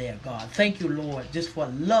being there, God. Thank you, Lord, just for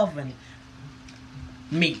loving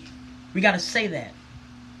me. We got to say that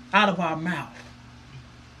out of our mouth.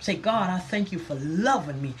 Say, God, I thank you for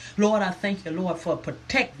loving me. Lord, I thank you, Lord, for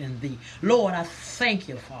protecting thee. Lord, I thank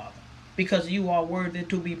you, Father, because you are worthy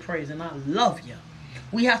to be praised, and I love you.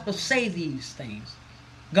 We have to say these things.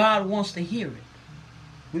 God wants to hear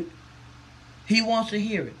it. He wants to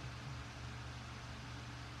hear it.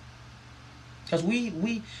 Because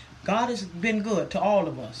God has been good to all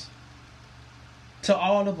of us. To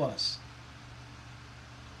all of us.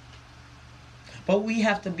 But we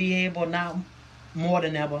have to be able now, more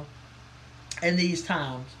than ever, in these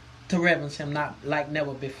times, to reverence him not like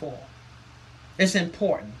never before. It's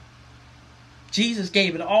important. Jesus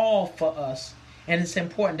gave it all for us, and it's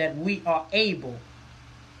important that we are able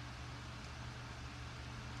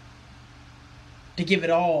to give it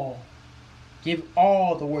all. Give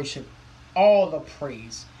all the worship, all the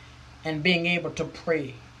praise, and being able to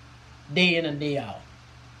pray day in and day out.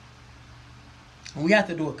 We have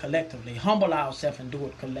to do it collectively. Humble ourselves and do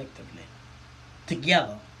it collectively.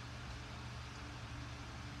 Together.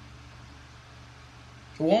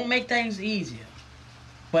 It won't make things easier.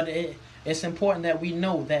 But it's important that we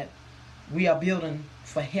know that we are building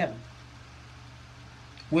for heaven.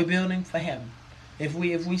 We're building for heaven. If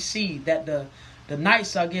we see that the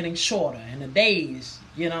nights are getting shorter and the days,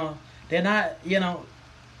 they're not,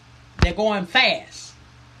 they're going fast.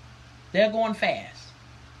 They're going fast.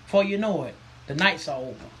 Before you know it, the nights are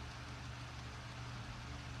over.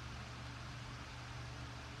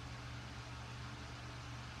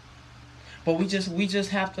 But we just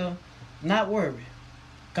have to not worry.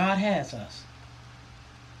 God has us.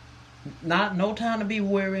 No time to be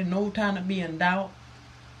worried, no time to be in doubt.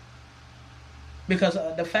 Because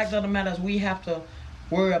the fact of the matter is we have to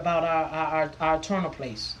worry about our eternal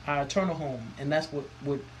place, our eternal home, and that's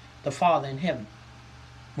with the Father in heaven.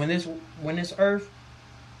 When this earth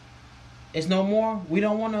is no more, we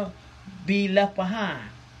don't want to be left behind.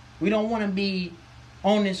 We don't want to be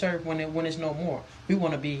on this earth when it's no more. We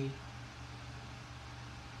want to be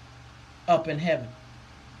up in heaven.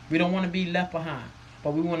 We don't want to be left behind,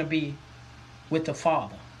 but we want to be with the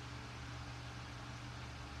Father.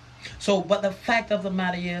 So, but the fact of the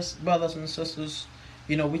matter is, brothers and sisters,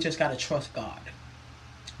 we just got to trust God.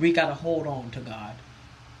 We got to hold on to God.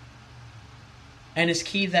 And it's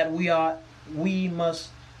key that we must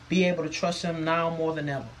be able to trust him now more than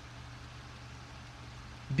ever.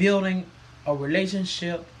 Building a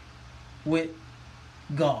relationship with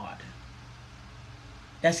God.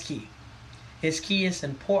 That's key. It's key, it's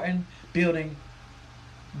important.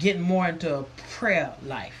 Getting more into a prayer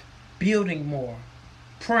life. Building more.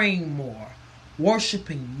 Praying more.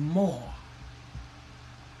 Worshiping more.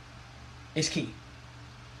 It's key.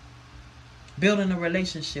 Building a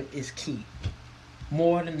relationship is key.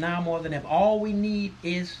 More than ever. All we need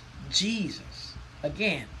is Jesus.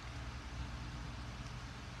 Again.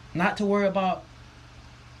 Not to worry about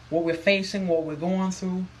what we're facing, what we're going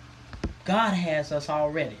through. God has us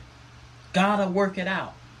already. God will work it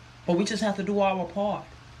out. But we just have to do our part.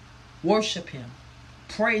 Worship him.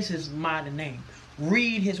 Praise his mighty name.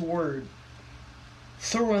 Read his word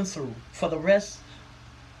through and through for the rest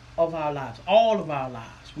of our lives. All of our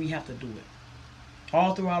lives. We have to do it.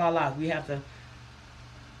 All throughout our lives we have to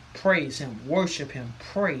praise him, worship him,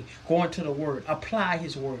 pray, go into the word, apply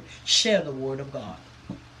his word, share the word of God.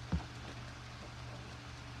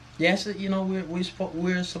 Yes,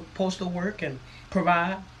 we're supposed to work and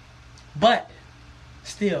provide, but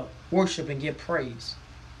still worship and give praise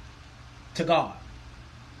to God.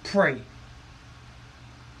 Pray.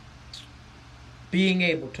 Being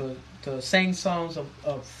able to sing songs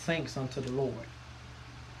of thanks unto the Lord.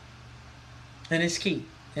 And it's key.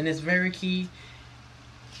 And it's very key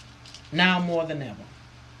now more than ever.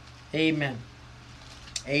 Amen.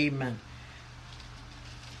 Amen.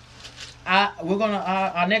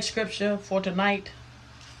 Our next scripture for tonight,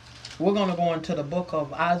 we're going to go into the book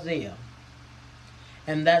of Isaiah.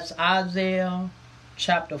 And that's Isaiah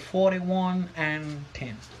chapter 41 and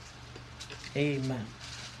 10. Amen.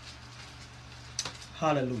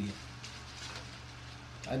 Hallelujah.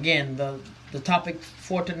 Again, the topic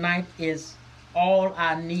for tonight is all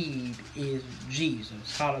I need is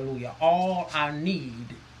Jesus. Hallelujah. All I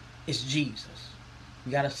need is Jesus.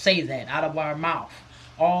 We got to say that out of our mouth.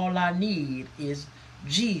 All I need is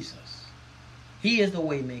Jesus. He is the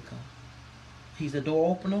way maker. He's the door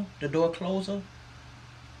opener, the door closer.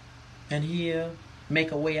 And he'll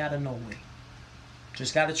make a way out of no way.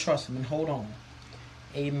 Just got to trust him and hold on.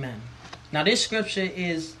 Amen. Now this scripture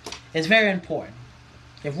is very important.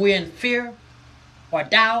 If we're in fear or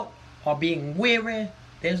doubt or being weary,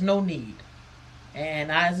 there's no need.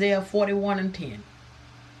 And Isaiah 41 and 10.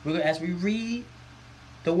 As we read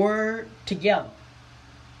the word together,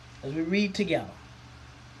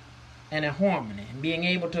 and in harmony, and being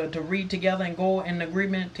able to read together and go in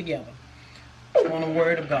agreement together on the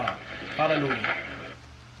word of God. Hallelujah.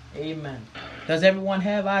 Amen. Does everyone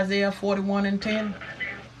have Isaiah 41 and 10?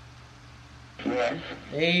 Yes.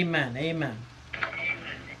 Amen. Amen.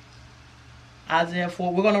 Isaiah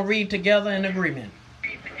 4. We're going to read together in agreement.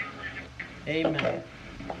 Amen.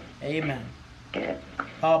 Amen.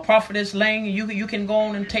 Prophetess Lang, you can go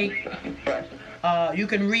on and take, you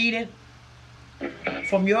can read it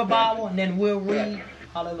from your Bible, and then we'll read.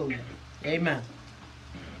 Hallelujah. Amen.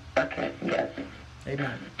 Okay, yes.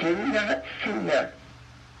 Amen. Do not fear,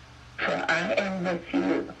 for I am with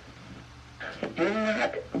you. Do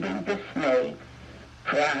not be dismayed,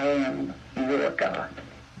 for I am your God.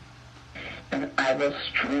 And I will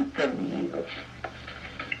strengthen you,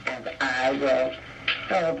 and I will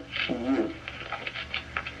help you.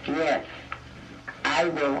 Yes, I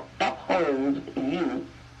will uphold you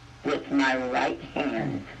with my right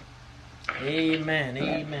hand. Amen.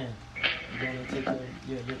 Amen. You're going to take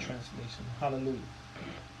your translation. Hallelujah.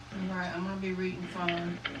 All right, I'm going to be reading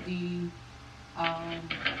from the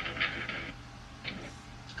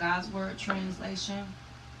God's Word translation.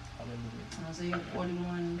 Hallelujah. Isaiah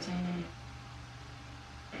 41 and 10.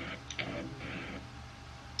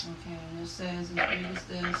 Okay, and it says, it reads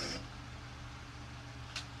this.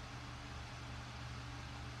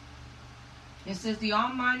 It says, the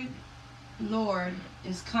Almighty Lord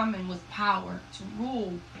is coming with power to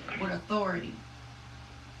rule with authority.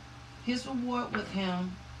 His reward with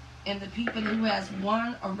him, and the people who has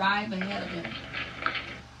one arrive ahead of him.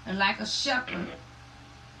 And like a shepherd,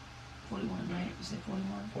 41, right? You said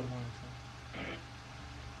 41? 41.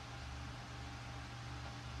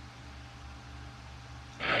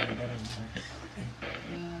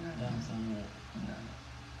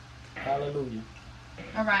 Hallelujah.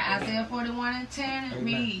 All right, Isaiah 41 and 10, it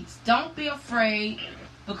reads, don't be afraid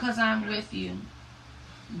because I'm with you.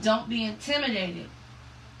 Don't be intimidated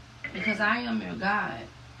because I am your God.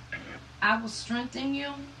 I will strengthen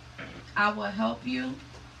you, I will help you,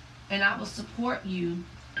 and I will support you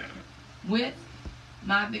with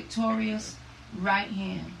my victorious right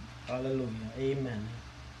hand. Hallelujah. Amen.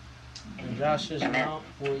 And Joshua's mount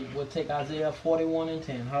will take Isaiah 41 and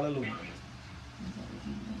 10. Hallelujah.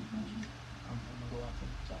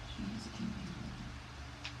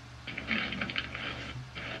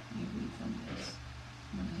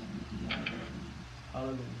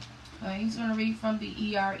 Hallelujah. He's going to read from the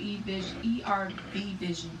ERV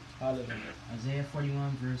vision. Hallelujah. Isaiah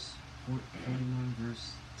 41 verse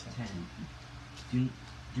 10.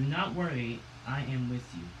 Do not worry, I am with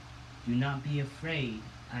you. Do not be afraid,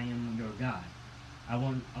 I am your God. I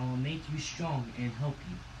will make you strong and help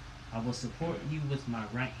you. I will support you with my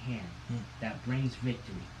right hand that brings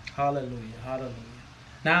victory. Hallelujah. Hallelujah.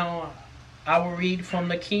 Now, I will read from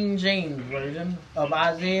the King James Version of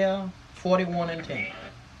Isaiah 41 and 10.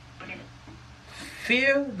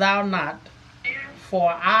 Fear thou not, for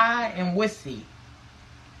I am with thee.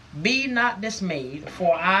 Be not dismayed,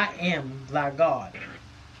 for I am thy God.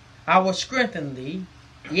 I will strengthen thee,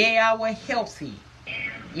 yea, I will help thee.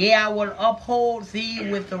 Yea, I will uphold thee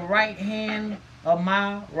with the right hand of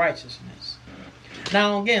my righteousness.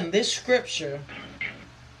 Now again, this scripture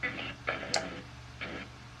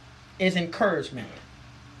is encouragement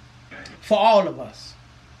for all of us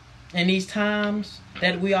in these times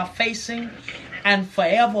that we are facing and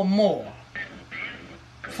forevermore.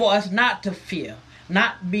 For us not to fear,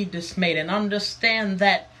 not be dismayed, and understand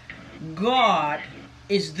that God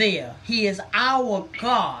is there. He is our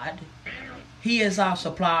God. He is our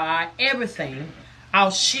supplier, our everything,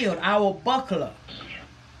 our shield, our buckler.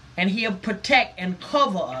 And He'll protect and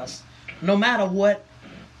cover us no matter what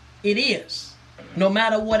it is. No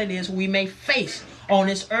matter what it is we may face on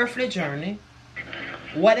this earthly journey,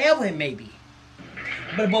 whatever it may be.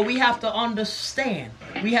 But we have to understand.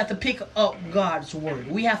 We have to pick up God's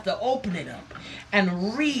word. We have to open it up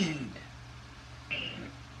and read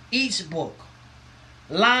each book,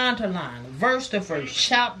 line to line, verse to verse,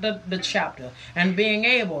 chapter to chapter, and being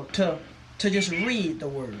able to just read the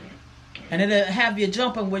word. And it'll have you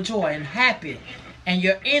jumping with joy and happy. And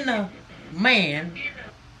your inner man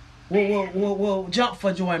will jump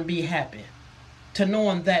for joy and be happy to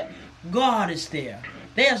knowing that God is there.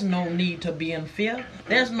 There's no need to be in fear.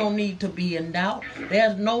 There's no need to be in doubt.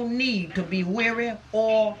 There's no need to be weary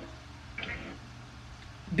or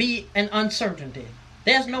be in uncertainty.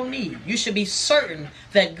 There's no need. You should be certain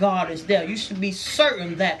that God is there. You should be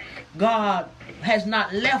certain that God has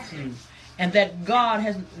not left you and that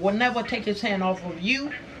God will never take His hand off of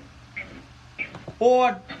you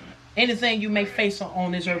or anything you may face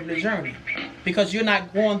on this earthly journey, because you're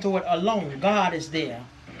not going through it alone. God is there.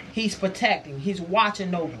 He's protecting. He's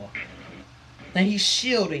watching over. And He's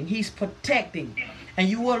shielding. He's protecting. And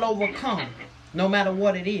you will overcome no matter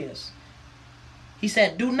what it is. He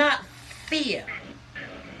said, do not fear.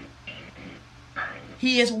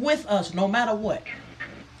 He is with us no matter what.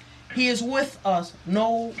 He is with us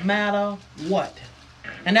no matter what.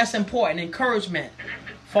 And that's important. Encouragement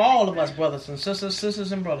for all of us, brothers and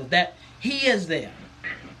sisters and brothers, that He is there.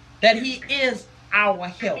 That He is our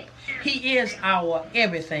help. He is our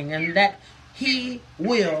everything. And that He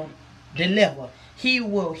will deliver. He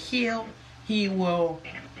will heal. He will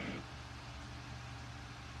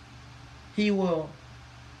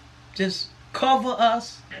just cover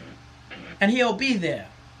us. And He'll be there.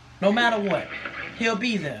 No matter what. He'll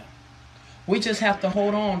be there. We just have to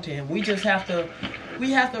hold on to Him. We have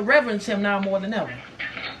to reverence Him now more than ever.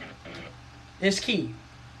 It's key.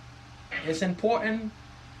 It's important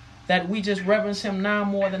that we just reverence Him now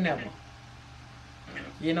more than ever.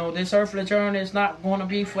 You know, this earthly journey is not going to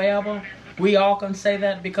be forever. We all can say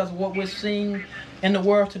that because of what we're seeing in the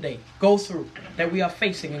world today, go through, that we are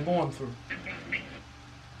facing and going through.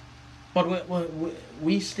 But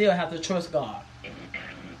we still have to trust God.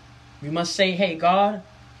 We must say, hey, God,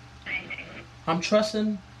 I'm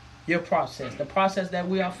trusting your process, the process that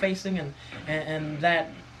we are facing, and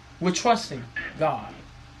that we're trusting God.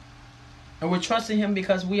 And we're trusting Him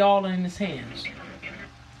because we all are in His hands.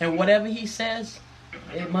 And whatever He says,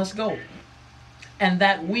 it must go. And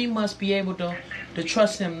that we must be able to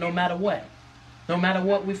trust Him no matter what. No matter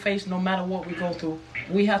what we face, no matter what we go through,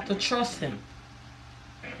 we have to trust Him.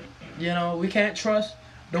 You know, we can't trust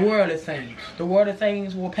the worldly things. The worldly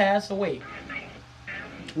things will pass away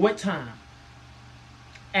with time.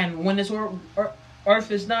 And when this earth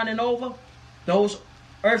is done and over, those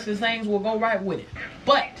earthly things will go right with it.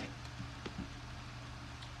 But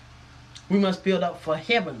we must build up for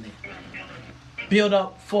heavenly. Build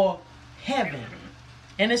up for heaven.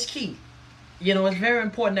 And it's key. You know, it's very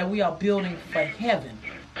important that we are building for heaven.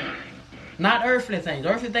 Not earthly things.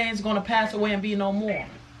 Earthly things are going to pass away and be no more.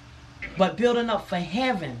 But building up for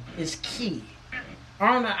heaven is key.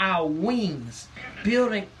 Honor our wings.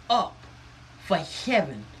 Building up for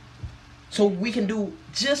heaven. So we can do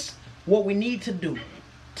just what we need to do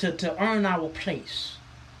to earn our place.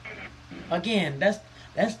 Again, that's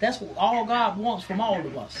what all God wants from all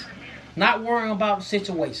of us. Not worrying about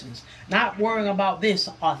situations. Not worrying about this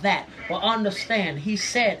or that. But understand, He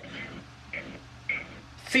said,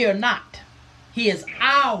 fear not. He is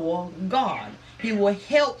our God. He will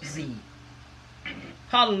help thee.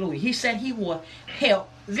 Hallelujah. He said He will help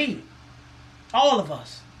thee. All of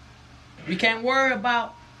us. We can't worry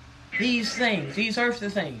about these things, these earthly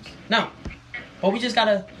things. No. But we just got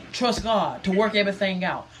to trust God to work everything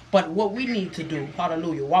out. But what we need to do,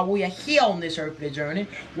 hallelujah, while we are here on this earthly journey,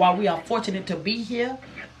 while we are fortunate to be here,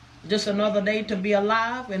 just another day to be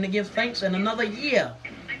alive and to give thanks, and another year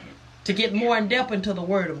to get more in depth into the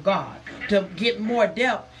Word of God, to get more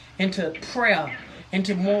depth into prayer,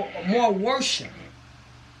 into more worship,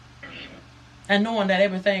 and knowing that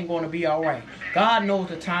everything going to be all right. God knows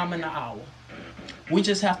the time and the hour. We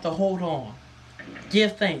just have to hold on,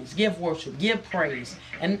 give thanks, give worship, give praise,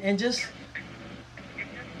 and just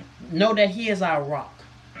know that He is our rock.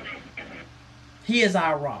 He is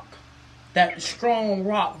our rock. That strong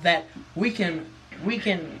rock that we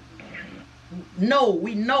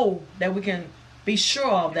know that we can be sure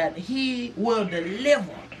of, that He will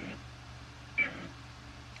deliver.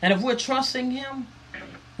 And if we're trusting Him,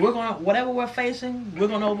 whatever we're facing, we're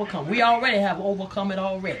gonna overcome. We already have overcome it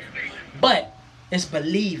already. But it's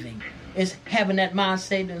believing. It's having that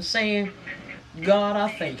mindset and saying, God, I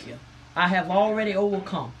thank you. I have already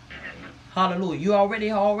overcome. Hallelujah. You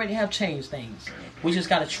already have changed things. We just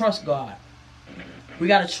got to trust God. We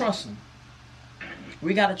got to trust Him.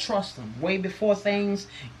 We got to trust Him way before things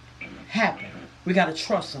happen. We got to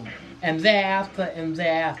trust Him. And thereafter.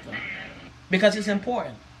 Because it's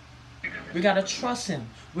important. We got to trust Him.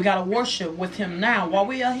 We got to worship with Him now. While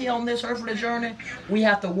we are here on this earthly journey, we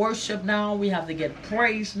have to worship now. We have to get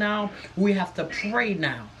praise now. We have to pray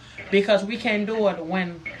now. Because we can't do it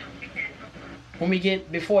when we get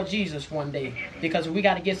before Jesus one day. Because we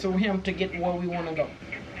got to get through Him to get where we want to go.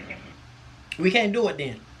 We can't do it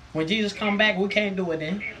then. When Jesus come back, we can't do it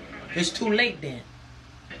then. It's too late then.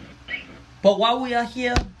 But while we are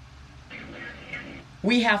here,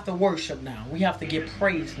 we have to worship now. We have to give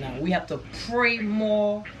praise now. We have to pray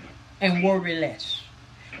more and worry less.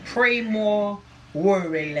 Pray more,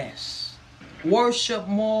 worry less. Worship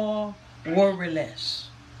more, worry less.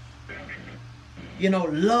 You know,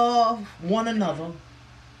 love one another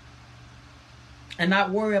And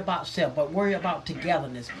not worry about self, but worry about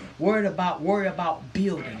togetherness. Worry about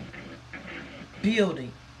building.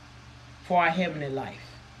 Building for our heavenly life.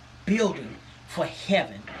 Building for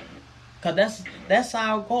heaven. Because that's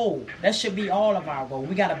our goal. That should be all of our goal.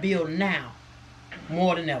 We got to build now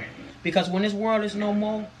more than ever. Because when this world is no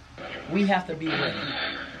more, we have to be ready.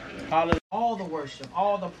 Hallelujah. All the worship,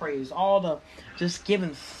 all the praise, all the just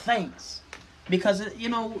giving thanks. Because,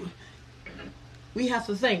 we have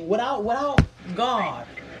to think, without God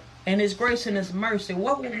and His grace and His mercy,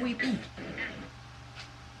 what would we be?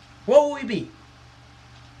 What would we be?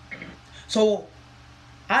 So,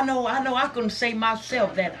 I know I can say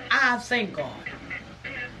myself that I thank God.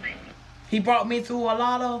 He brought me through a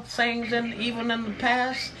lot of things, and even in the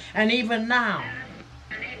past, and even now.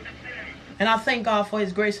 And I thank God for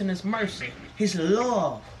His grace and His mercy, His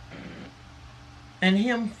love,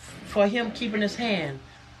 and for Him keeping His hand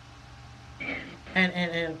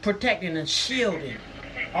and protecting and shielding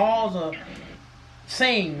all the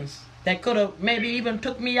things that could have maybe even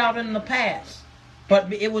took me out in the past.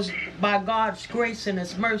 But it was by God's grace and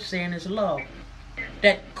His mercy and His love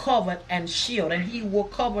that covered and shielded. And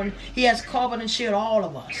He has covered and shielded all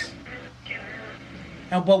of us.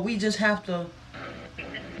 But we just have to,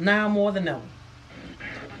 now more than ever,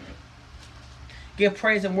 give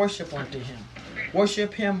praise and worship unto Him.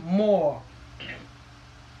 Worship Him more.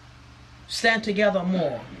 Stand together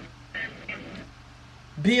more.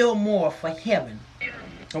 Build more for heaven.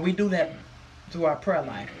 And we do that through our prayer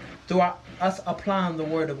life. Through us applying the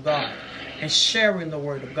Word of God and sharing the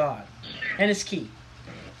Word of God. And it's key.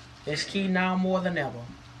 It's key now more than ever.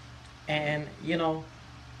 And,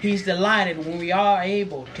 He's delighted when we are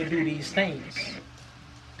able to do these things.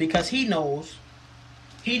 Because He knows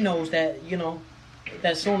that,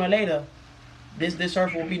 that sooner or later, this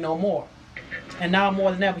earth will be no more. And now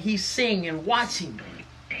more than ever, He's seeing and watching.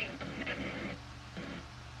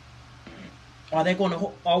 Are we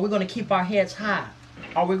going to keep our heads high?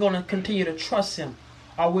 Are we going to continue to trust Him?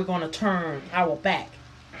 Are we going to turn our back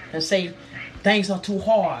and say things are too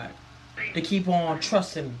hard to keep on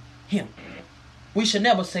trusting Him? We should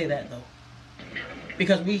never say that, though.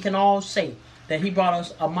 Because we can all say that He brought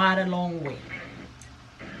us a mighty long way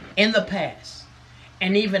in the past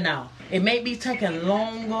and even now. It may be taking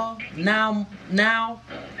longer now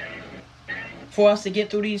for us to get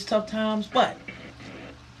through these tough times, but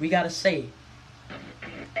we got to say,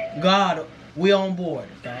 God, we're on board,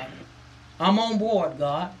 God. I'm on board,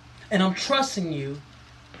 God. And I'm trusting You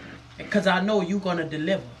because I know You're going to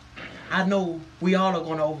deliver. I know we all are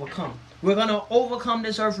going to overcome. We're going to overcome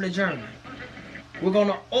this earthly journey. We're going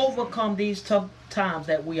to overcome these tough times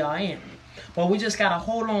that we are in. But we just got to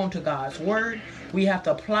hold on to God's Word. We have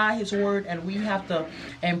to apply His Word, and we have to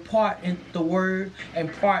impart in the Word,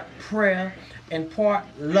 impart prayer, impart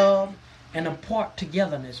love, and impart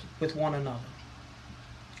togetherness with one another.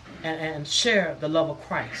 And share the love of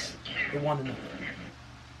Christ with one another.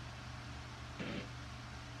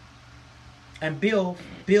 And build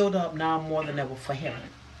up now more than ever for heaven.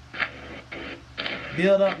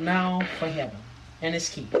 Build up now for heaven. And it's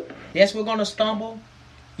key. Yes, we're going to stumble.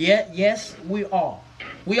 Yes, we all.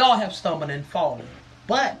 We all have stumbled and fallen.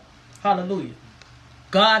 But, hallelujah,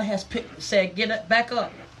 God has said, get it back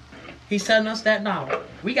up. He's telling us that now.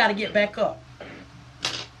 We got to get back up.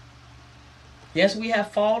 Yes, we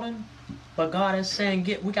have fallen, but God is saying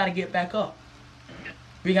we got to get back up.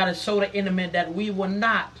 We got to show the enemy that we will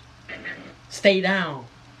not stay down,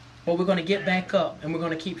 but we're going to get back up, and we're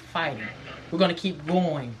going to keep fighting. We're going to keep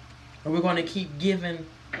going, and we're going to keep giving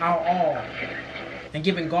our all and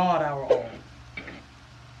giving God our all.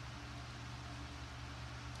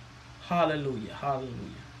 Hallelujah,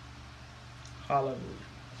 hallelujah, hallelujah.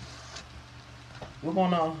 We're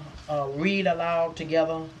going to read aloud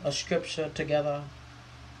together, a scripture together.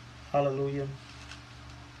 Hallelujah.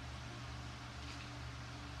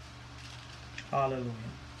 Hallelujah.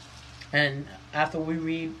 And after we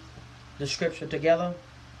read the scripture together,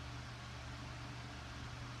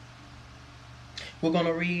 we're going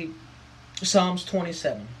to read Psalms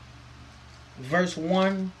 27, verse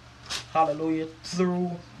 1, hallelujah,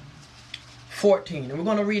 through 14. And we're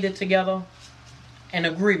going to read it together in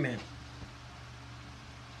agreement.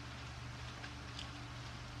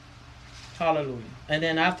 Hallelujah. And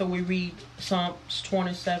then after we read Psalms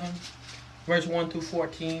 27, verse 1 through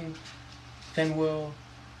 14, then we're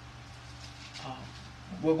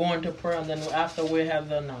going to prayer, and then after we have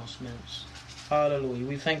the announcements. Hallelujah.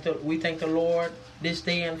 We thank the Lord this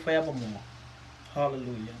day and forevermore.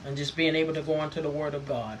 Hallelujah. And just being able to go into the Word of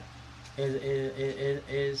God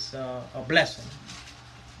is a blessing.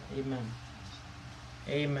 Amen.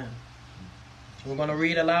 Amen. We're going to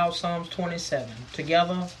read aloud Psalms 27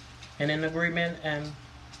 together and in agreement and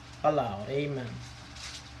aloud. Amen.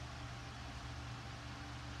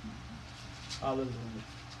 Hallelujah.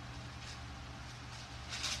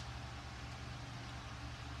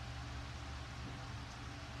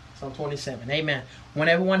 Psalm 27. Amen. When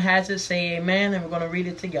everyone has it, say amen, and we're going to read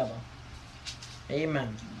it together.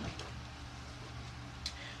 Amen.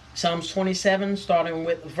 Psalms 27, starting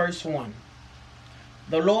with verse 1.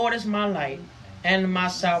 The Lord is my light and my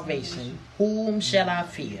salvation. Whom shall I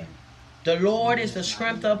fear? The Lord is the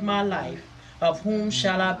strength of my life. Of whom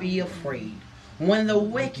shall I be afraid? When the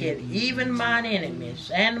wicked, even mine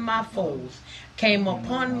enemies and my foes, came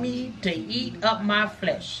upon me to eat up my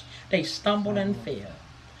flesh, they stumbled and fell.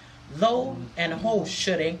 Though an host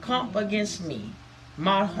should encamp against me,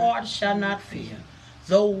 my heart shall not fear.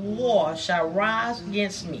 Though war shall rise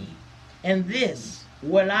against me, in this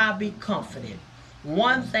will I be comforted.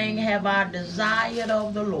 One thing have I desired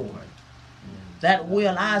of the Lord, that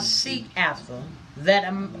will I seek after,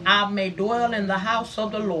 that I may dwell in the house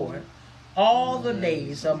of the Lord all the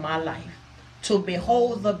days of my life, to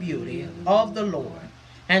behold the beauty of the Lord,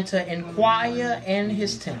 and to inquire in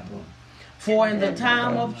his temple. For in the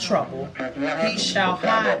time of trouble he shall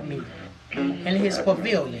hide me in his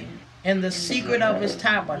pavilion. In the secret of his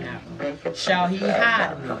tabernacle shall he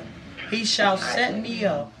hide me. He shall set me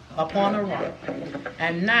up upon a rock.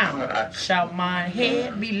 And now shall mine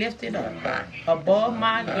head be lifted up above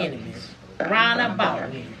mine enemies round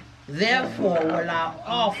about me. Therefore will I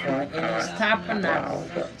offer in his tabernacle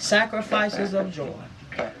sacrifices of joy.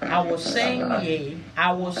 I will sing, yea,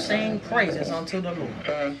 I will sing praises unto the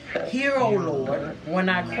Lord. Hear, O Lord, when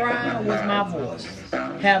I cry with my voice.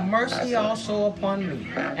 Have mercy also upon me,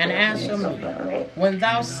 and answer me. When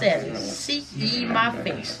thou saidest, seek ye my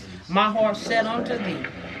face, my heart said unto thee,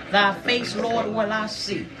 thy face, Lord, will I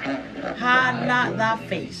seek. Hide not thy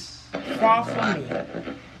face far from me.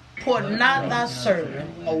 Put not thy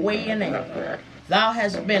servant away in anger. Thou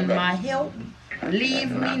hast been my help.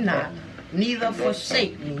 Leave me not, neither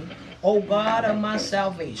forsake me, O God of my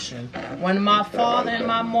salvation. When my father and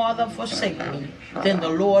my mother forsake me, then the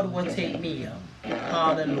Lord will take me up.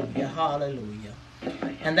 Hallelujah, hallelujah.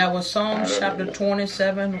 And that was Psalms chapter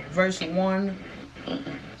 27, verse 1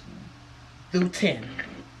 through 10.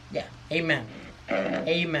 Yeah, amen.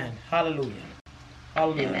 Amen. Hallelujah.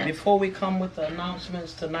 Hallelujah. Before we come with the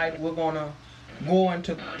announcements tonight, we're going to go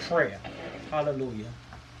into prayer. Hallelujah.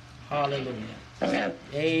 Hallelujah.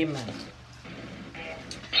 Amen.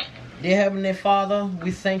 Dear Heavenly Father, we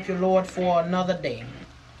thank you, Lord, for another day.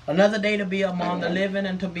 Another day to be among the living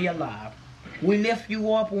and to be alive. We lift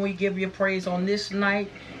you up and we give you praise on this night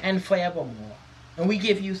and forevermore. And we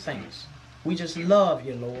give you thanks. We just love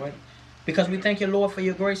you, Lord. Because we thank you, Lord, for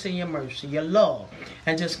your grace and your mercy, your love,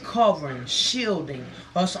 and just covering, shielding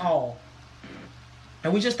us all.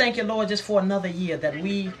 And we just thank you, Lord, just for another year that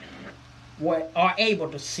we are able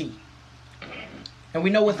to see. And we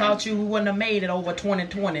know without you, we wouldn't have made it over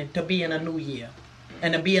 2020 to be in a new year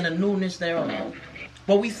and to be in a newness thereof.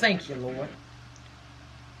 But we thank you, Lord.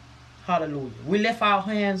 Hallelujah. We lift our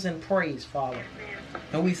hands in praise, Father.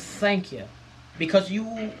 And we thank you because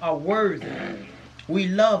you are worthy. We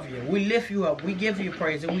love you. We lift you up. We give you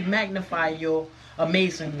praise. And we magnify your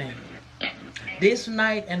amazing name. This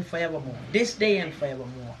night and forevermore. This day and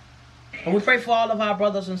forevermore. And we pray for all of our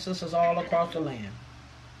brothers and sisters all across the land.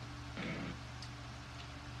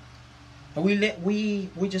 And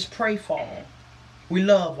we just pray for all. We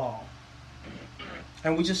love all.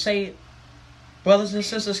 And we just say, brothers and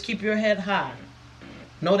sisters, keep your head high.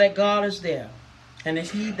 Know that God is there. And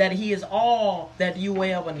that He is all that you will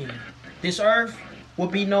ever need. This earth will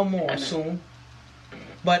be no more soon.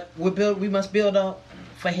 But we must build up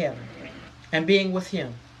for heaven. And being with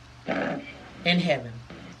Him in heaven.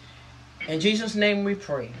 In Jesus' name we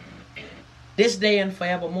pray. This day and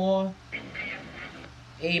forevermore.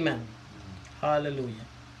 Amen. Hallelujah.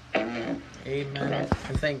 Amen.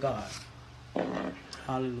 And thank God.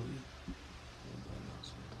 Hallelujah.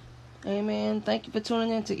 Amen. Thank you for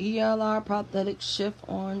tuning in to ELR Prophetic Shift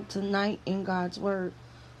on tonight in God's Word.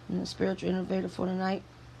 And the spiritual innovator for tonight.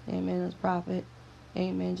 Amen. As Prophet.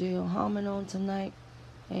 Amen. J.O. Harmon on tonight.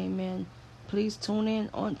 Amen. Please tune in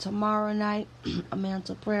on tomorrow night. A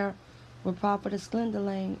mantle prayer with Prophetess Glenda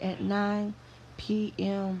Lang at 9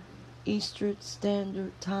 p.m. Eastern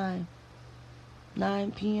Standard Time.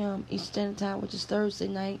 9 p.m. Eastern Standard Time, which is Thursday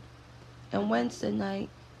night. And Wednesday night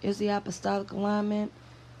is the Apostolic Alignment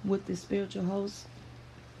with the spiritual host,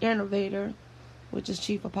 innovator, which is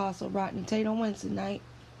Chief Apostle Rodney Tate on Wednesday night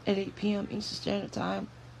at 8 p.m. Eastern Standard Time.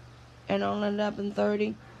 And on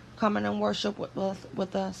 11:30, come in and worship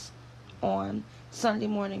with us on Sunday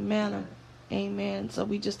Morning Manna. Amen. So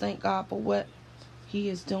we just thank God for what He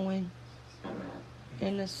is doing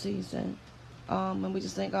in this season. And we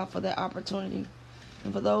just thank God for that opportunity.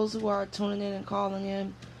 And for those who are tuning in and calling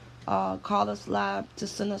in, call us live to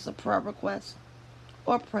send us a prayer request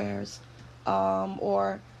or prayers,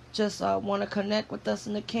 or just want to connect with us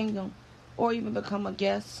in the kingdom, or even become a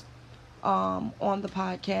guest on the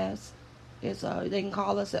podcast. They can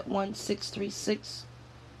call us at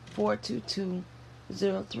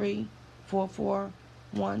 1-636-422-0344,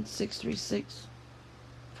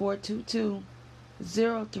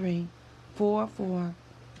 1-636-422-0344.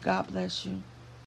 God bless you.